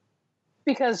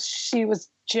because she was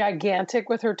gigantic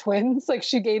with her twins. Like,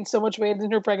 she gained so much weight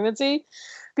in her pregnancy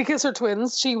because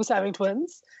she was having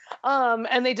twins.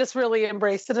 And they just really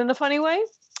embraced it in a funny way.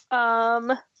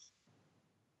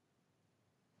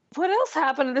 What else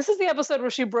happened? This is the episode where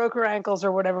she broke her ankles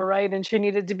or whatever, right? And she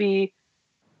needed to be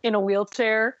in a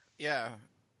wheelchair. Yeah.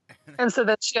 And so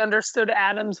that she understood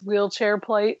Adam's wheelchair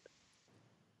plight.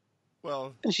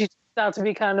 Well, and she turned out to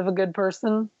be kind of a good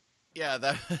person. Yeah,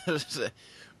 that was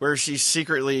where she's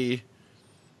secretly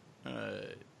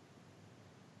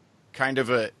kind of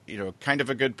a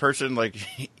good person. Like,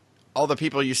 all the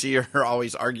people you see her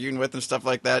always arguing with and stuff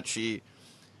like that, she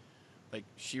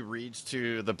reads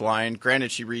to the blind.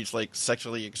 Granted, she reads like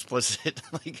sexually explicit,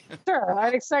 like, sure,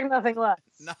 I'd expect nothing less,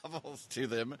 novels to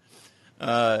them,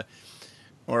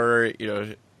 or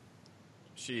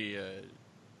she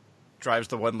drives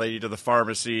the one lady to the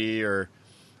pharmacy, or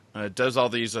does all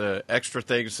these extra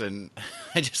things, and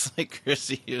I just like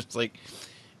Chrissy is like,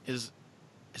 is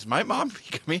my mom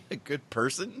becoming a good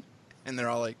person? And they're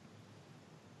all like,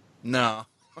 no.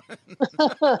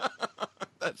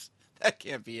 That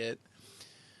can't be it.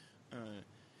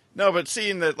 No, but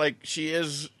seeing that, like, she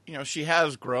is, she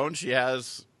has grown, she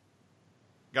has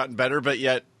gotten better, but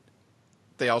yet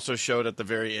they also showed at the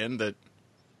very end that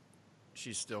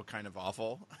she's still kind of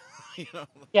awful.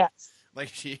 Yes. Like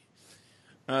she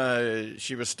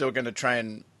was still going to try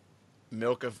and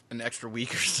milk an extra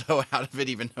week or so out of it,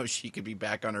 even though she could be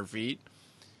back on her feet.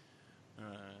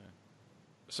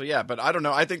 So yeah, but I don't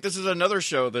know. I think this is another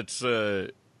show that's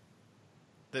that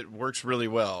works really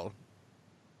well.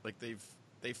 Like they've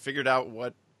figured out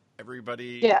what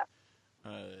everybody,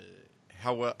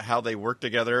 how they work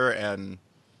together, and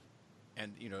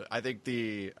I think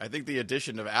the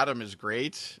addition of Adam is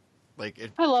great.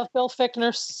 I love Bill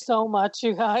Fichtner so much,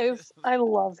 you guys. I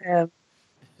love him.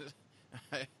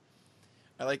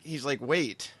 He's like,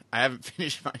 wait, I haven't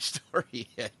finished my story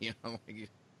yet.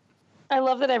 I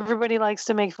love that everybody likes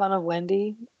to make fun of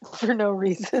Wendy for no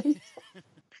reason.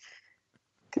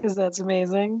 Because that's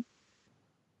amazing.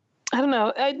 I don't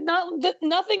know.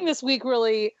 Nothing this week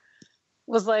really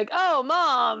was like, oh,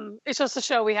 Mom, it's just a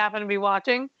show we happen to be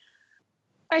watching.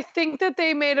 I think that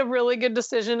they made a really good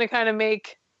decision to kind of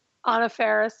make Anna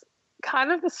Faris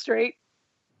kind of the straight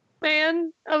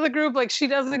man of the group. Like, she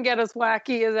doesn't get as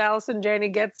wacky as Allison Janney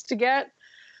gets to get.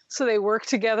 So they work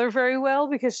together very well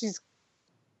because she's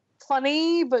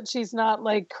funny, but she's not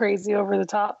like crazy over the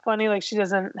top funny. Like, she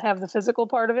doesn't have the physical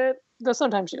part of it, though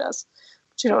sometimes she does.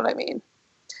 But you know what I mean?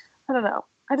 I don't know.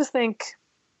 I just think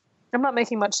I'm not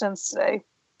making much sense today.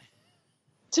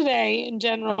 Today, in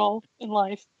general, in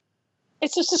life.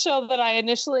 It's just a show that I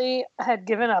initially had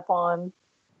given up on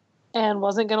and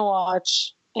wasn't going to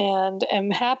watch, and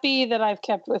am happy that I've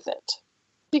kept with it.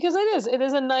 Because it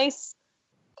is a nice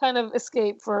kind of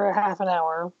escape for a half an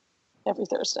hour every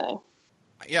Thursday.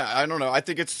 Yeah, I don't know. I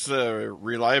think it's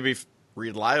reliably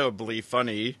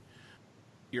funny.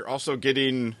 You're also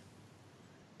getting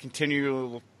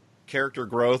continual character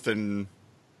growth, and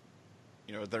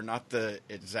they're not the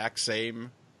exact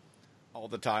same all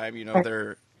the time.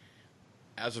 They're,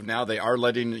 as of now, they are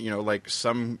letting like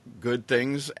some good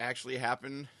things actually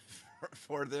happen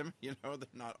for them. They're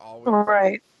not always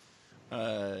right.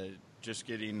 Just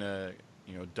getting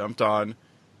dumped on.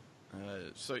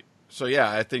 So yeah,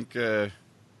 I think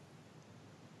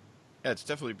it's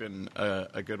definitely been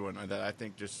a good one that I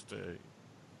think just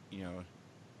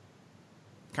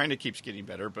kind of keeps getting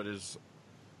better, but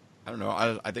I don't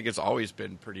know. I think it's always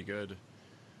been pretty good.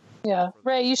 Yeah,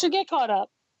 Ray, you should get caught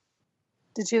up.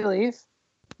 Did you leave?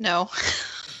 No.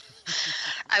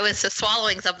 I was just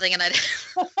swallowing something and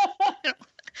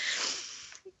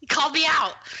you called me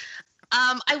out.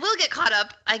 I will get caught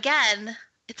up again.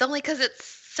 It's only because it's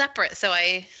separate, so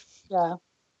I've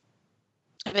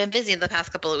been busy the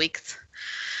past couple of weeks.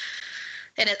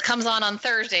 And it comes on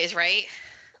Thursdays, right?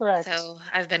 Correct. So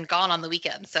I've been gone on the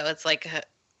weekend, so it's like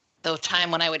the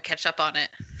time when I would catch up on it.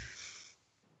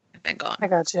 I've been gone. I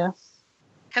got you.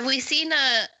 Have we seen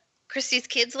Christy's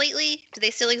kids lately? Do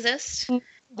they still exist?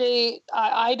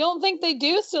 I don't think they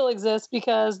do still exist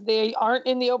because they aren't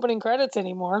in the opening credits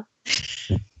anymore.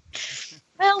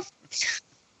 Well, at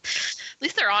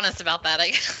least they're honest about that, I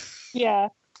guess. Yeah.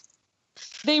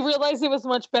 They realized it was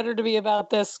much better to be about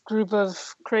this group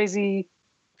of crazy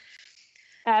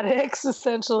addicts,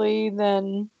 essentially,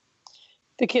 than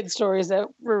the kid stories that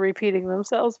were repeating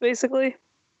themselves, basically.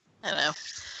 I don't know.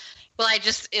 Well,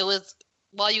 it was,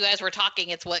 while you guys were talking,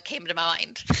 it's what came to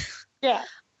mind. Yeah.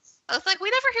 I was like, we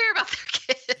never hear about their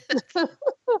kids.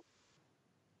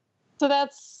 So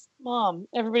that's Mom.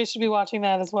 Everybody should be watching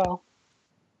that as well.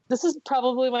 This is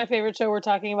probably my favorite show we're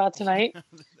talking about tonight.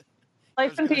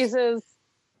 Life in Pieces,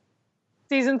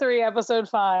 Season 3, Episode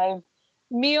 5.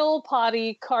 Meal,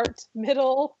 potty, cart,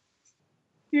 middle.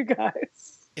 You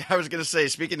guys. Yeah, I was going to say,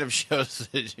 speaking of shows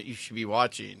that you should be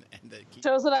watching.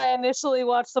 Shows that I initially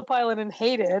watched the pilot and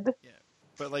hated. Yeah,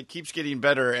 but keeps getting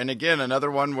better. And again,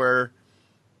 another one where,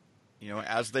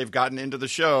 as they've gotten into the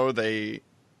show, they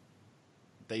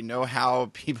know how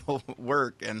people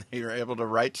work and they are able to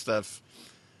write stuff.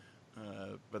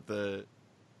 But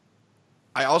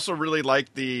I also really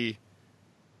like them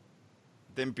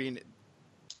being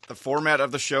the format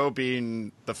of the show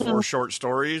being the 4 short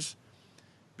stories,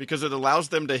 because it allows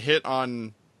them to hit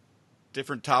on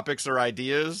different topics or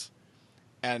ideas.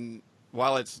 And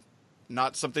while it's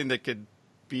not something that could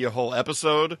be a whole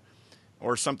episode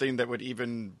or something that would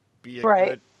even be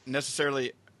good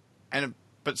necessarily,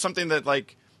 but something that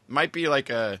might be like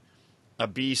a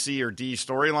B, C, or D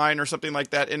storyline or something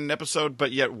like that in an episode,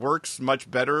 but yet works much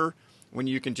better when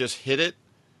you can just hit it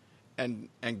and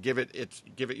give it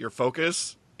your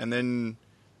focus, and then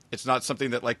it's not something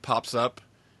that pops up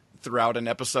throughout an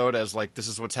episode as this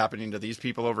is what's happening to these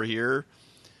people over here.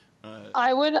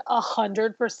 I would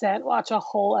 100% watch a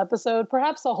whole episode,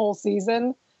 perhaps a whole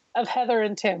season, of Heather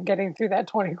and Tim getting through that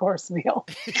 20-course meal.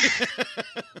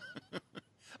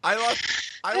 It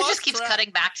just keeps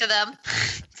cutting back to them,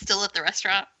 still at the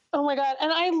restaurant. Oh my God.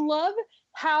 And I love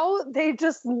how they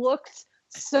just looked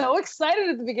so excited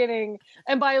at the beginning.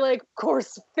 And by like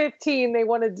course 15,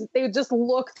 they just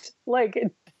looked like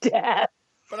death.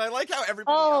 But I like how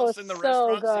everybody else in the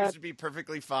restaurant seems to be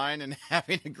perfectly fine and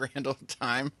having a grand old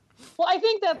time. Well, I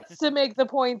think that's to make the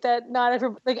point that not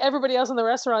everybody else in the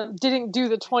restaurant didn't do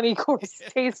the 20-course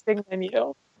tasting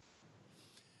menu.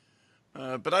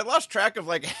 But I lost track of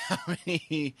like how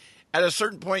many. At a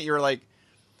certain point, you were like,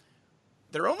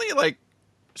 they're only like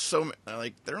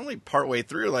they're only partway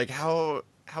through. Like how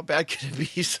bad could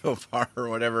it be so far or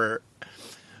whatever?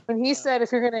 When he said,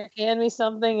 "If you're going to hand me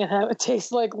something and have it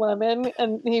taste like lemon,"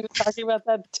 and he was talking about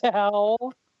that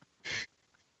towel.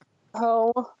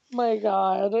 Oh my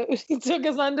God. He took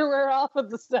his underwear off at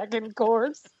the second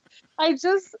course.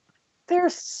 They're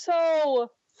so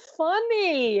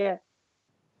funny.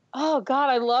 Oh God,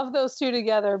 I love those two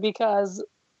together because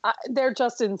they're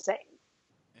just insane.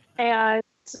 And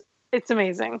it's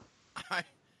amazing. I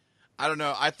don't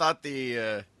know. I thought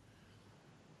I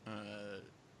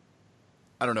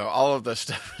don't know, all of the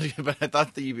stuff, but I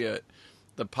thought the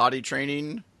potty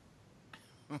training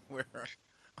where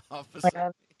opposite.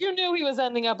 Oh, you knew he was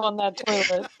ending up on that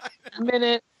toilet the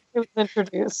minute it was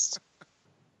introduced.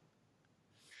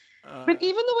 But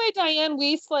even the way Diane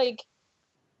Weiss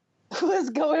was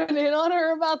going in on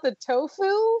her about the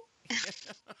tofu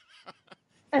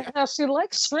and how she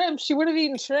likes shrimp. She would have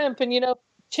eaten shrimp, and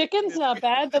chicken's not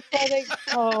bad. That's why they.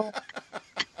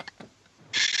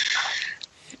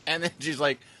 And then she's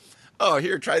like, "Oh,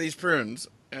 here, try these prunes."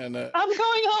 And I'm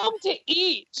going home to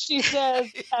eat, she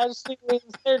says as she leaves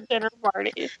their dinner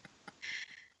party.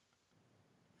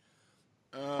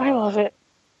 I love it.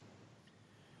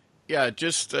 Yeah,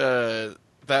 just that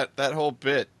whole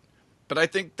bit. But I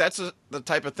think that's the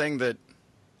type of thing that,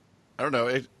 I don't know,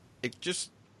 it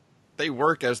just, they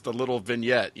work as the little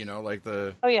vignette, like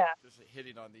the... Oh, yeah. Just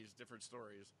hitting on these different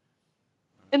stories.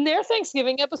 In their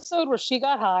Thanksgiving episode where she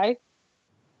got high.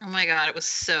 Oh my God, it was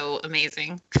so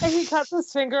amazing. And he cuts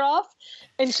his finger off,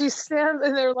 and she stands,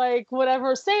 and they're like,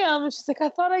 whatever, Sam. And she's like, I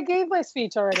thought I gave my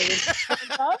speech already. And she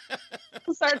stands up,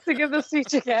 starts to give the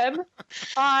speech again.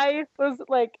 I was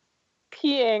like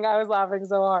peeing. I was laughing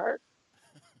so hard.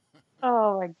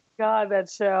 Oh my God, that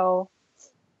show.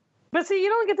 But see, you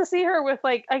don't get to see her with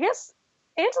I guess,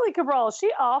 Angelique Cabral, is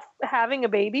she off having a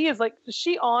baby? Is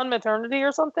she on maternity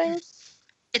or something?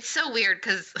 It's so weird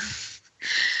because...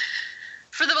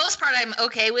 For the most part, I'm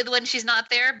okay with when she's not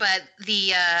there, but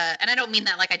and I don't mean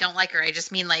that I don't like her. I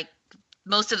just mean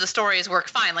most of the stories work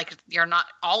fine. You're not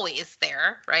always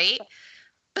there, right?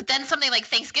 But then something like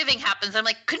Thanksgiving happens. I'm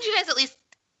like, couldn't you guys at least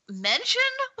mention?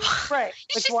 Right.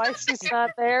 Why she's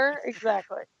not there?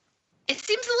 Exactly. It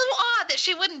seems a little odd that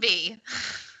she wouldn't be.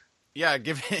 Yeah,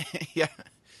 given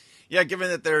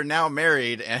that they're now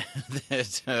married and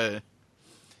that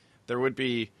there would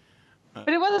be. But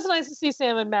it was nice to see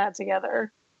Sam and Matt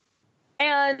together.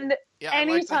 And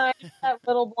anytime that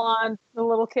little blonde, the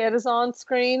little kid is on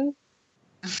screen,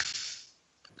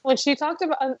 when she talked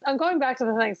about, I'm going back to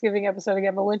the Thanksgiving episode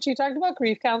again, but when she talked about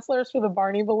grief counselors for the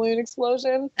Barney balloon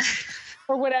explosion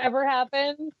or whatever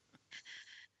happened,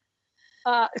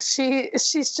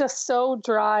 she's just so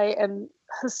dry and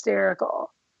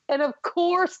hysterical. And of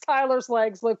course, Tyler's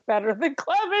legs look better than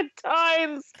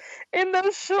Clementine's in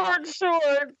those short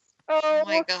shorts. Oh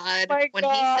my God. When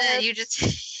he said you just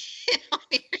hit on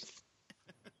your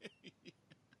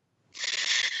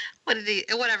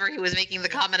whatever he was making the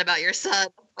comment about your son.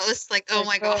 I was like, oh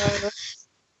my God.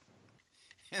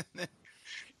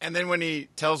 And then when he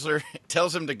tells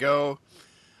him to go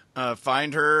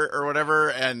find her or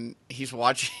whatever, and he's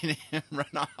watching him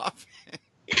run off,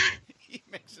 he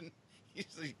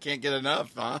can't get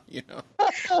enough, huh?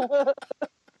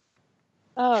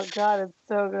 Oh God, it's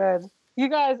so good. You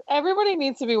guys, everybody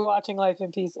needs to be watching Life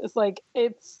in Pieces.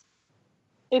 It's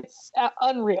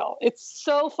unreal. It's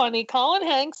so funny. Colin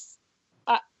Hanks,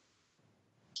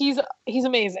 he's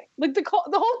amazing.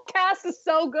 The whole cast is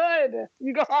so good.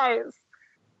 You guys,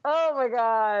 oh my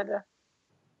God.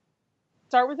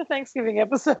 Start with the Thanksgiving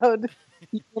episode.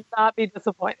 You will not be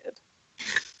disappointed.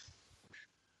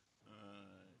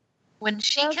 When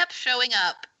she kept showing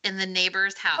up in the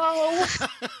neighbor's house. Oh.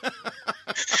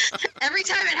 Every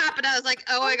time it happened, I was like,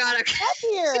 oh my God. Okay.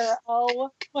 Here.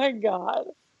 Oh my God.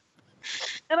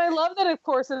 And I love that, of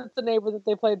course, it's the neighbor that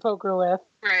they played poker with.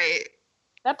 Right.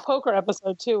 That poker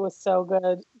episode, too, was so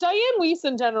good. Diane Weiss,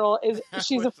 in general,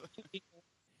 she's a...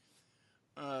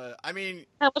 I mean,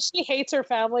 how much she hates her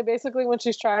family basically when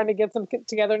she's trying to get some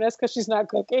togetherness because she's not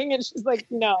cooking, and she's like,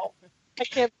 no, I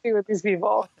can't be with these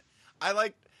people. I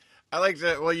like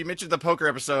that. Well, you mentioned the poker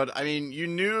episode. I mean, you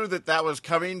knew that was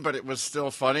coming, but it was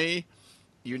still funny.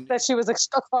 That she was a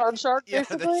card shark, yeah,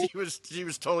 basically. That she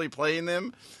was totally playing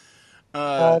them.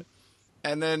 And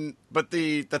then, but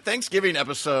the Thanksgiving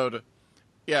episode,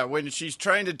 yeah, when she's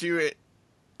trying to do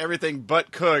everything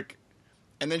but cook,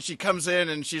 and then she comes in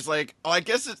and she's like, "Oh, I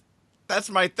guess that's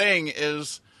my thing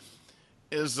is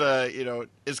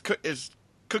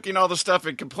cooking all the stuff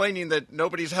and complaining that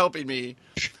nobody's helping me."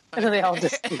 And then they all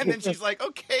just and then she's like,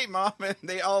 "Okay, Mom," and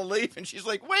they all leave, and she's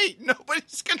like, "Wait,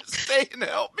 nobody's gonna stay and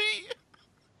help me."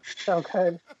 So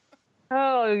good.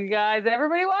 Oh, you guys,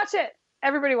 everybody watch it.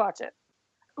 Everybody watch it.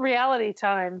 Reality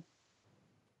time.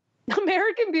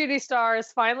 American Beauty Star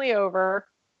is finally over.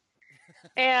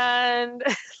 And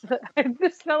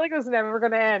this felt like it was never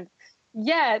going to end.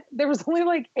 Yet, there was only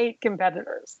like 8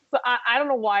 competitors. So I don't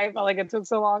know why it felt like it took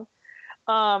so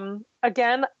long.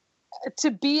 Again,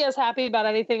 to be as happy about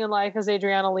anything in life as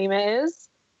Adriana Lima is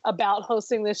about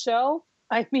hosting this show,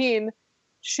 I mean,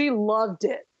 she loved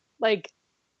it. Like,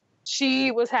 she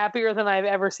was happier than I've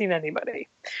ever seen anybody.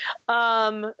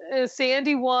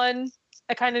 Sandy won.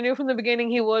 I kind of knew from the beginning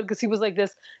he would, because he was like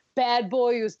this bad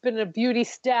boy who's been a beauty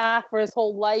staff for his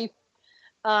whole life.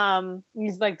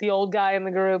 He's like the old guy in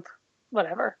the group.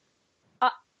 Whatever.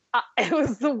 It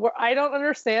was I don't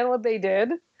understand what they did.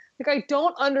 Like, I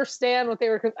don't understand what they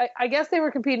were. I guess they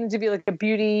were competing to be like a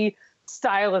beauty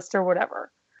stylist or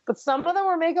whatever. But some of them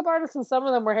were makeup artists and some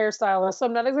of them were hairstylists. So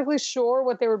I'm not exactly sure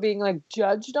what they were being like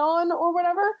judged on or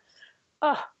whatever.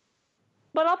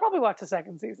 But I'll probably watch the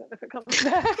second season if it comes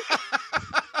back.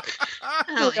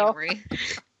 Angry.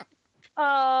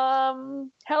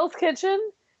 Hell's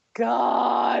Kitchen.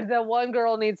 God, that one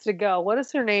girl needs to go. What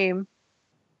is her name?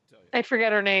 I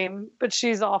forget her name, but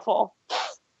she's awful.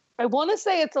 I want to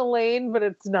say it's Elaine, but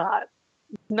it's not.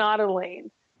 Not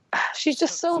Elaine. She's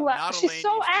just she's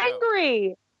so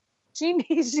angry.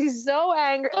 She's so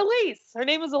angry. Elise. Her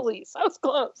name is Elise. I was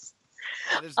close.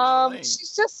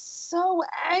 She's just so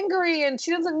angry, and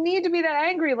she doesn't need to be that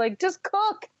angry. Like, just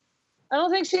cook. I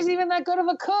don't think she's even that good of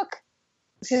a cook.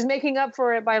 She's making up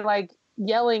for it by like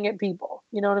yelling at people.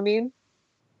 You know what I mean?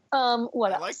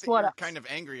 What else? I like that you're kind of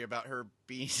angry about her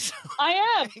being so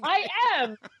I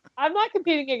am. I'm not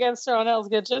competing against her on Hell's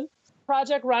Kitchen.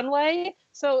 Project Runway.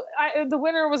 So the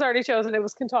winner was already chosen. It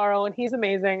was Kentaro, and he's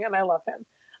amazing, and I love him.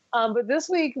 But this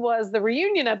week was the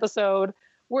reunion episode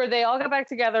where they all got back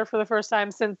together for the first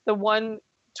time since the one.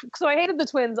 So I hated the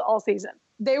twins all season.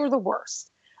 They were the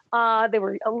worst. They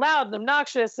were loud and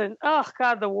obnoxious, and oh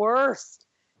god, the worst.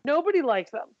 Nobody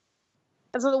liked them.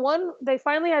 And so they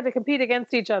finally had to compete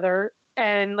against each other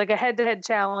and like a head-to-head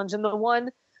challenge. And the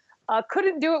one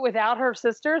couldn't do it without her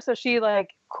sister, so she like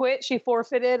quit. She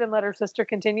forfeited and let her sister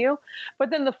continue.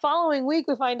 But then the following week,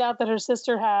 we find out that her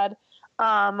sister had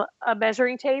a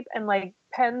measuring tape and like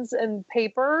pens and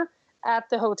paper at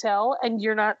the hotel, and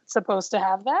you're not supposed to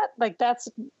have that. Like, that's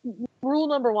rule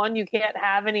number 1. You can't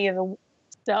have any of the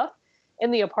stuff in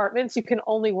the apartments. You can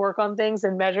only work on things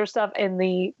and measure stuff in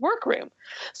the workroom.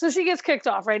 So she gets kicked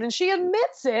off, right? And she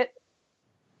admits it,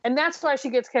 and that's why she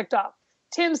gets kicked off.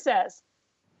 Tim says,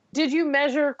 "Did you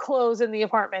measure clothes in the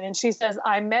apartment?" And she says,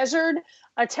 "I measured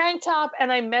a tank top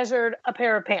and I measured a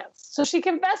pair of pants." So she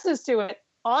confesses to it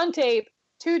on tape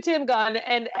to Tim Gunn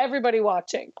and everybody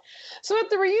watching. So at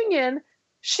the reunion,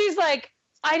 she's like,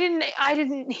 I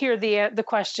didn't hear the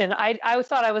question. I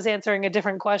thought I was answering a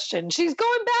different question. She's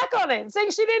going back on it,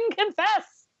 saying she didn't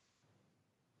confess.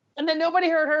 And then nobody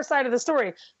heard her side of the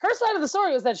story. Her side of the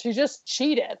story was that she just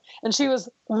cheated and she was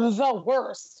the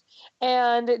worst.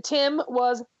 And Tim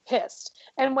was pissed.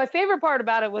 And my favorite part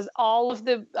about it was all of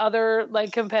the other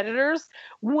like competitors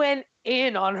went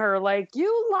in on her like,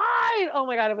 "You lied." Oh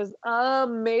my god, it was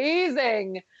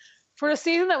amazing. For a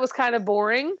season that was kind of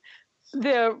boring,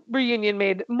 the reunion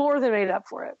made up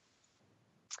for it.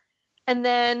 And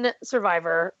then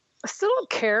Survivor. I still don't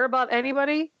care about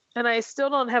anybody, and I still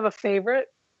don't have a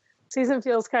favorite. Season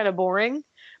feels kind of boring,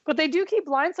 but they do keep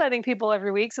blindsiding people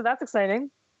every week, so that's exciting.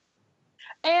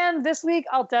 And this week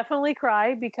I'll definitely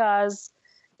cry because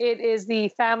it is the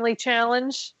family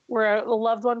challenge where a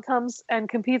loved one comes and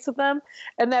competes with them,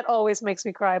 and that always makes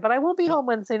me cry. But I won't be home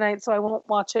Wednesday night, so I won't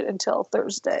watch it until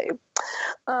Thursday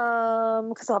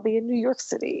because I'll be in New York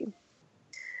City.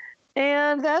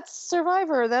 And that's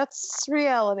Survivor. That's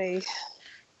reality.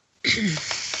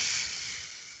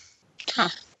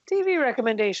 TV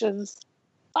recommendations.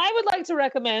 I would like to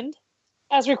recommend,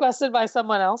 as requested by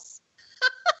someone else,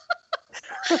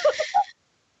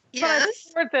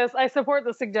 Yes. But I support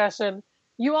the suggestion.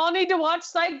 You all need to watch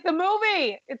Psych the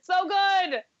movie. It's so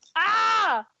good.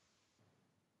 Ah!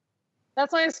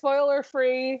 That's my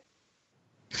spoiler-free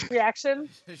reaction.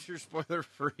 Is your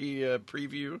spoiler-free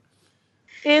preview?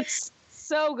 It's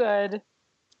so good.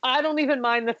 I don't even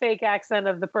mind the fake accent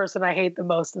of the person I hate the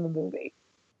most in the movie.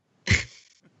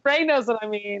 Ray knows what I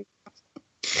mean.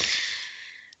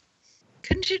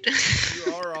 Couldn't you?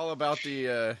 You are all about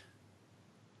the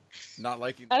not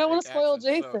liking. I don't want to spoil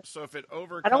accent, Jason. So if it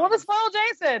overcomes, I don't want to spoil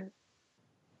Jason.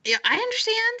 Yeah, I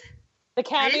understand. The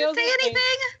cameos. I didn't say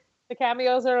anything. The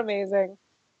cameos are amazing.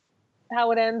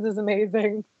 How it ends is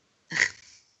amazing.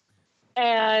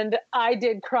 And I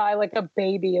did cry like a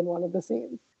baby in one of the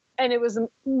scenes. And it was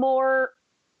more,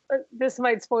 this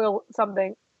might spoil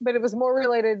something, but it was more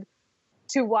related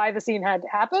to why the scene had to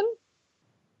happen.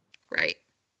 Right.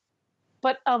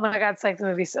 But oh my God, Psych the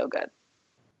movie's so good.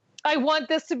 I want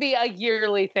this to be a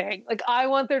yearly thing. Like, I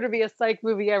want there to be a Psych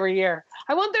movie every year.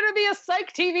 I want there to be a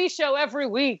Psych TV show every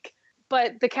week.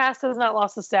 But the cast has not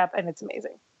lost a step, and it's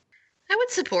amazing. I would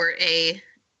support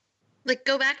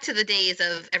go back to the days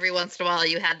of every once in a while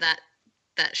you had that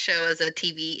show as a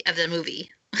movie.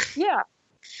 Yeah.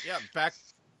 Yeah,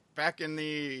 back in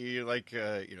the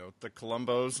the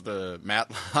Columbos, the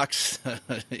Matlocks.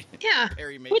 Yeah.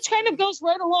 Perry Mason. Which kind of goes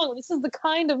right along. This is the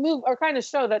kind of movie or kind of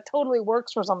show that totally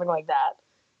works for something like that.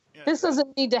 Yeah. This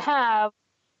doesn't need to have,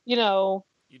 You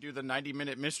do the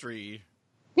 90-minute mystery.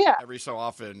 Yeah. Every so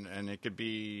often, and it could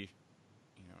be,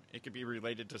 it could be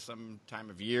related to some time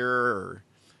of year, or,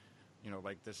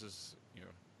 like this is,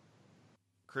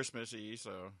 Christmassy,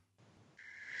 so.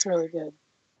 It's really good.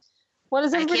 What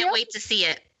is I everybody can't wait to see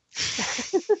it.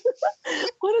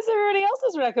 What is everybody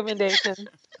else's recommendation?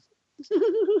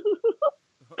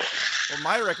 Well,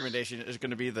 my recommendation is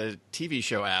going to be the TV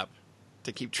show app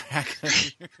to keep track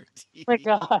of your TV. Oh my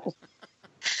God.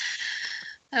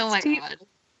 Oh my God.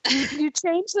 You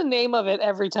change the name of it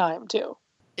every time, too.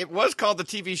 It was called the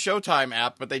TV Showtime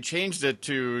app, but they changed it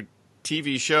to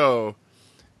TV Show.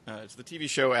 It's the TV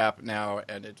Show app now,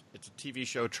 and it's a TV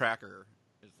show tracker.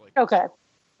 It's like Okay.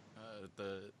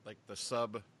 The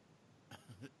sub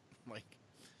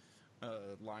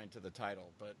line to the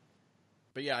title, but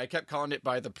yeah, I kept calling it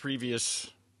by the previous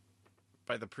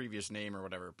name or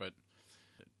whatever. But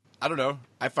I don't know.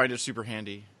 I find it super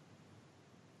handy.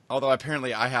 Although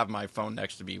apparently I have my phone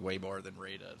next to me way more than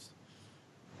Ray does.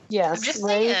 Yes, I'm just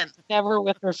Ray saying. never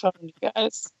with her phone, you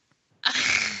guys. I'm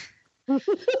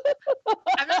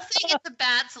not saying it's a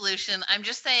bad solution. I'm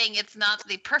just saying it's not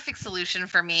the perfect solution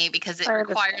for me because it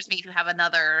requires me to have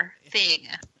another thing.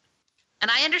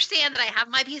 And I understand that I have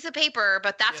my piece of paper,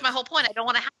 but that's my whole point. I don't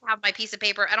want to have my piece of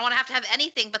paper. I don't want to have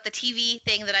anything but the TV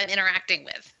thing that I'm interacting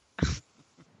with.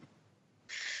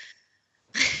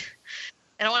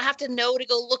 I don't want to have to know to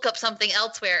go look up something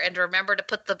elsewhere and to remember to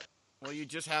put the. Well, you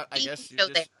just have. I guess you there.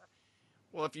 just.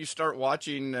 Well, if you start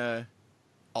watching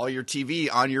all your TV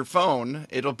on your phone,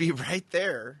 it'll be right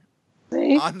there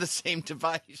on the same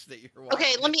device that you're watching.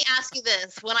 Okay, let me ask you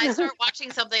this: when I start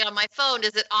watching something on my phone,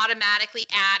 does it automatically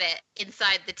add it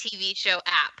inside the TV show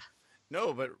app?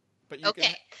 No, but you okay.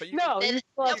 can. But you no, can, you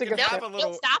can have a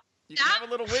little. Stop. You can have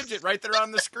a little widget right there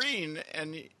on the screen,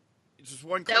 and it's just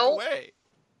one click Nope. away.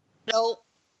 No.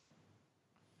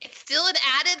 It's still an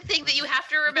added thing that you have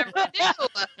to remember to do.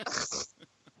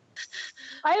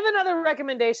 I have another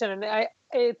recommendation, and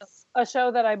it's a show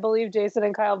that I believe Jason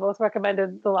and Kyle both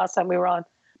recommended the last time we were on.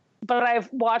 But I've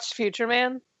watched Future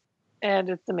Man, and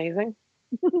it's amazing.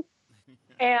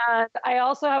 And I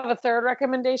also have a third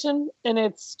recommendation, and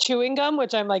it's Chewing Gum,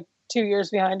 which I'm like 2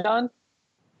 years behind on.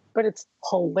 But it's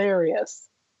hilarious.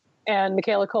 And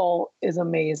Michaela Cole is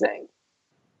amazing.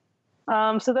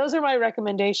 So those are my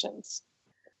recommendations.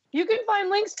 You can find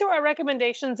links to our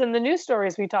recommendations and the news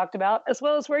stories we talked about, as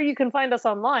well as where you can find us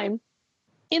online,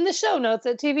 in the show notes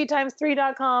at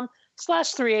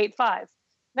tvtimes3.com/385.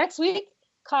 Next week,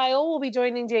 Kyle will be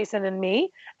joining Jason and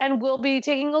me, and we'll be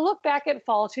taking a look back at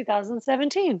fall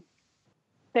 2017.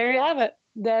 There you have it.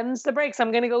 Them's the breaks.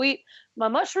 I'm going to go eat my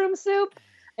mushroom soup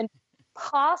and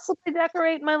possibly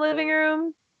decorate my living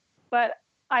room, but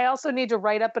I also need to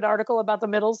write up an article about the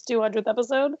Middles 200th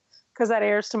episode, because that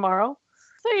airs tomorrow.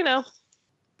 So,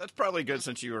 That's probably good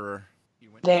since you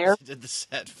went there. and did the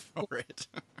set for it.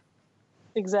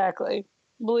 Exactly.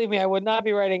 Believe me, I would not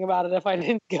be writing about it if I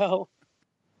didn't go.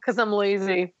 Because I'm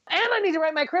lazy. And I need to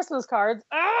write my Christmas cards.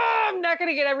 I'm not going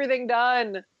to get everything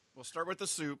done. We'll start with the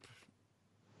soup.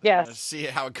 Yes. See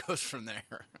how it goes from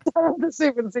there. Start with the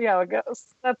soup and see how it goes.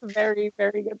 That's a very,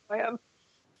 very good plan.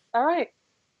 All right.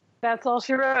 That's all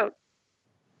she wrote.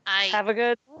 Have a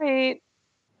good night.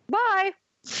 Bye.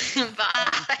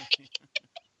 Bye.